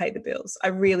does pay the bills. I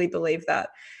really believe that.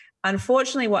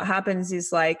 Unfortunately, what happens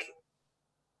is, like,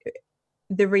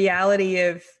 the reality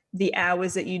of the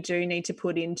hours that you do need to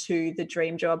put into the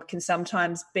dream job can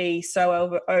sometimes be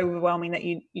so overwhelming that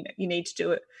you need to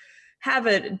do it, have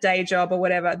a day job or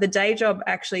whatever. The day job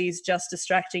actually is just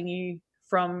distracting you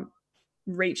from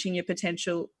reaching your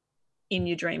potential in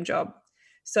your dream job.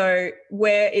 So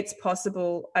where it's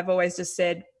possible, I've always just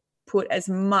said, put as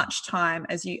much time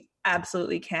as you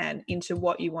absolutely can into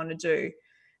what you want to do,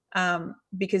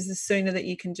 because the sooner that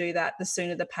you can do that, the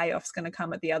sooner the payoff's going to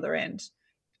come at the other end.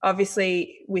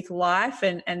 Obviously, with life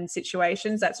and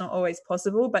situations, that's not always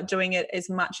possible, but doing it as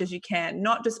much as you can,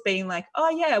 not just being like,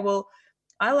 oh yeah, well,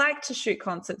 I like to shoot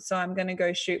concerts, so I'm going to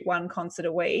go shoot one concert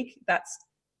a week. That's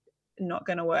not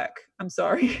going to work. I'm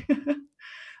sorry.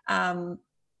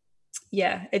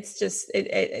 It's just,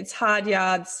 it's hard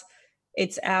yards,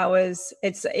 it's hours,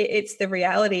 it's the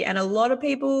reality. And a lot of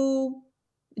people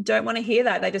don't want to hear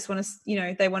that. They just want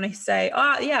to, they want to say,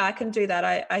 oh yeah, I can do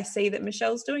that. I see that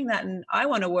Michelle's doing that, and I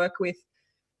want to work with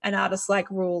an artist like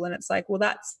Rule. And it's like, well,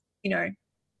 that's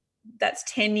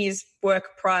 10 years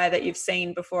work prior that you've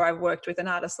seen before I've worked with an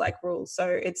artist like Rule.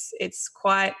 So it's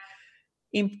quite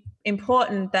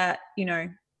important that,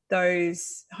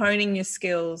 those honing your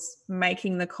skills,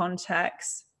 making the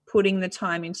contacts, putting the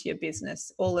time into your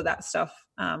business, all of that stuff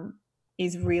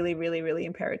is really, really, really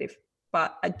imperative.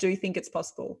 But I do think it's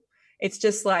possible. It's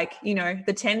just like,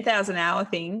 the 10,000 hour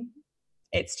thing,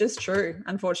 it's just true,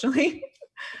 unfortunately.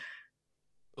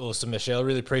 Awesome, Michelle. I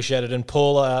really appreciate it. And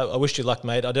Paul, I wish you luck,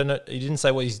 mate. I don't know, you didn't say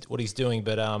what he's doing,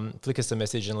 but flick us a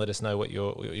message and let us know what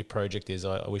your project is.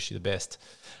 I wish you the best.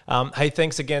 Hey,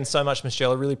 thanks again so much,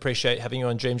 Michelle. I really appreciate having you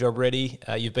on Dream Job Ready.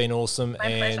 You've been awesome. My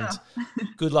pleasure.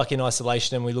 Good luck in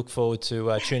isolation, and we look forward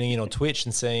to tuning in on Twitch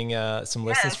and seeing some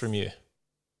lessons from you.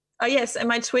 Oh, yes. And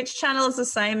my Twitch channel is the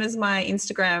same as my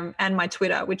Instagram and my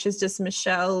Twitter, which is just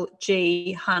Michelle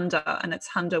G. Hunder, and it's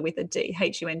Hunder with a D,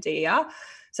 Hunder.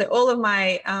 So all of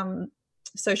my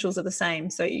socials are the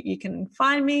same. So you can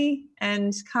find me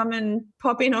and come and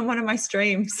pop in on one of my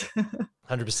streams.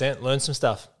 100%. Learn some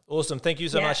stuff. Awesome. Thank you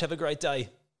so much. Have a great day.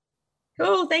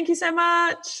 Cool. Thank you so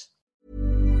much.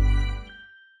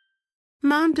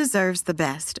 Mom deserves the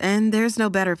best, and there's no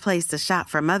better place to shop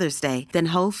for Mother's Day than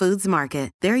Whole Foods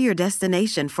Market. They're your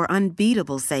destination for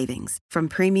unbeatable savings, from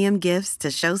premium gifts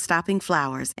to show-stopping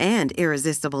flowers and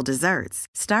irresistible desserts.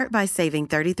 Start by saving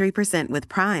 33% with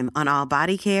Prime on all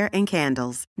body care and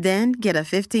candles. Then get a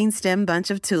 15-stem bunch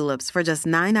of tulips for just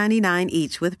 $9.99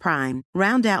 each with Prime.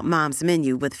 Round out Mom's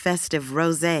menu with festive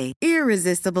rosé,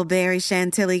 irresistible berry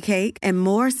chantilly cake, and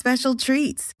more special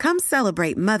treats. Come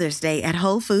celebrate Mother's Day at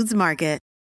Whole Foods Market.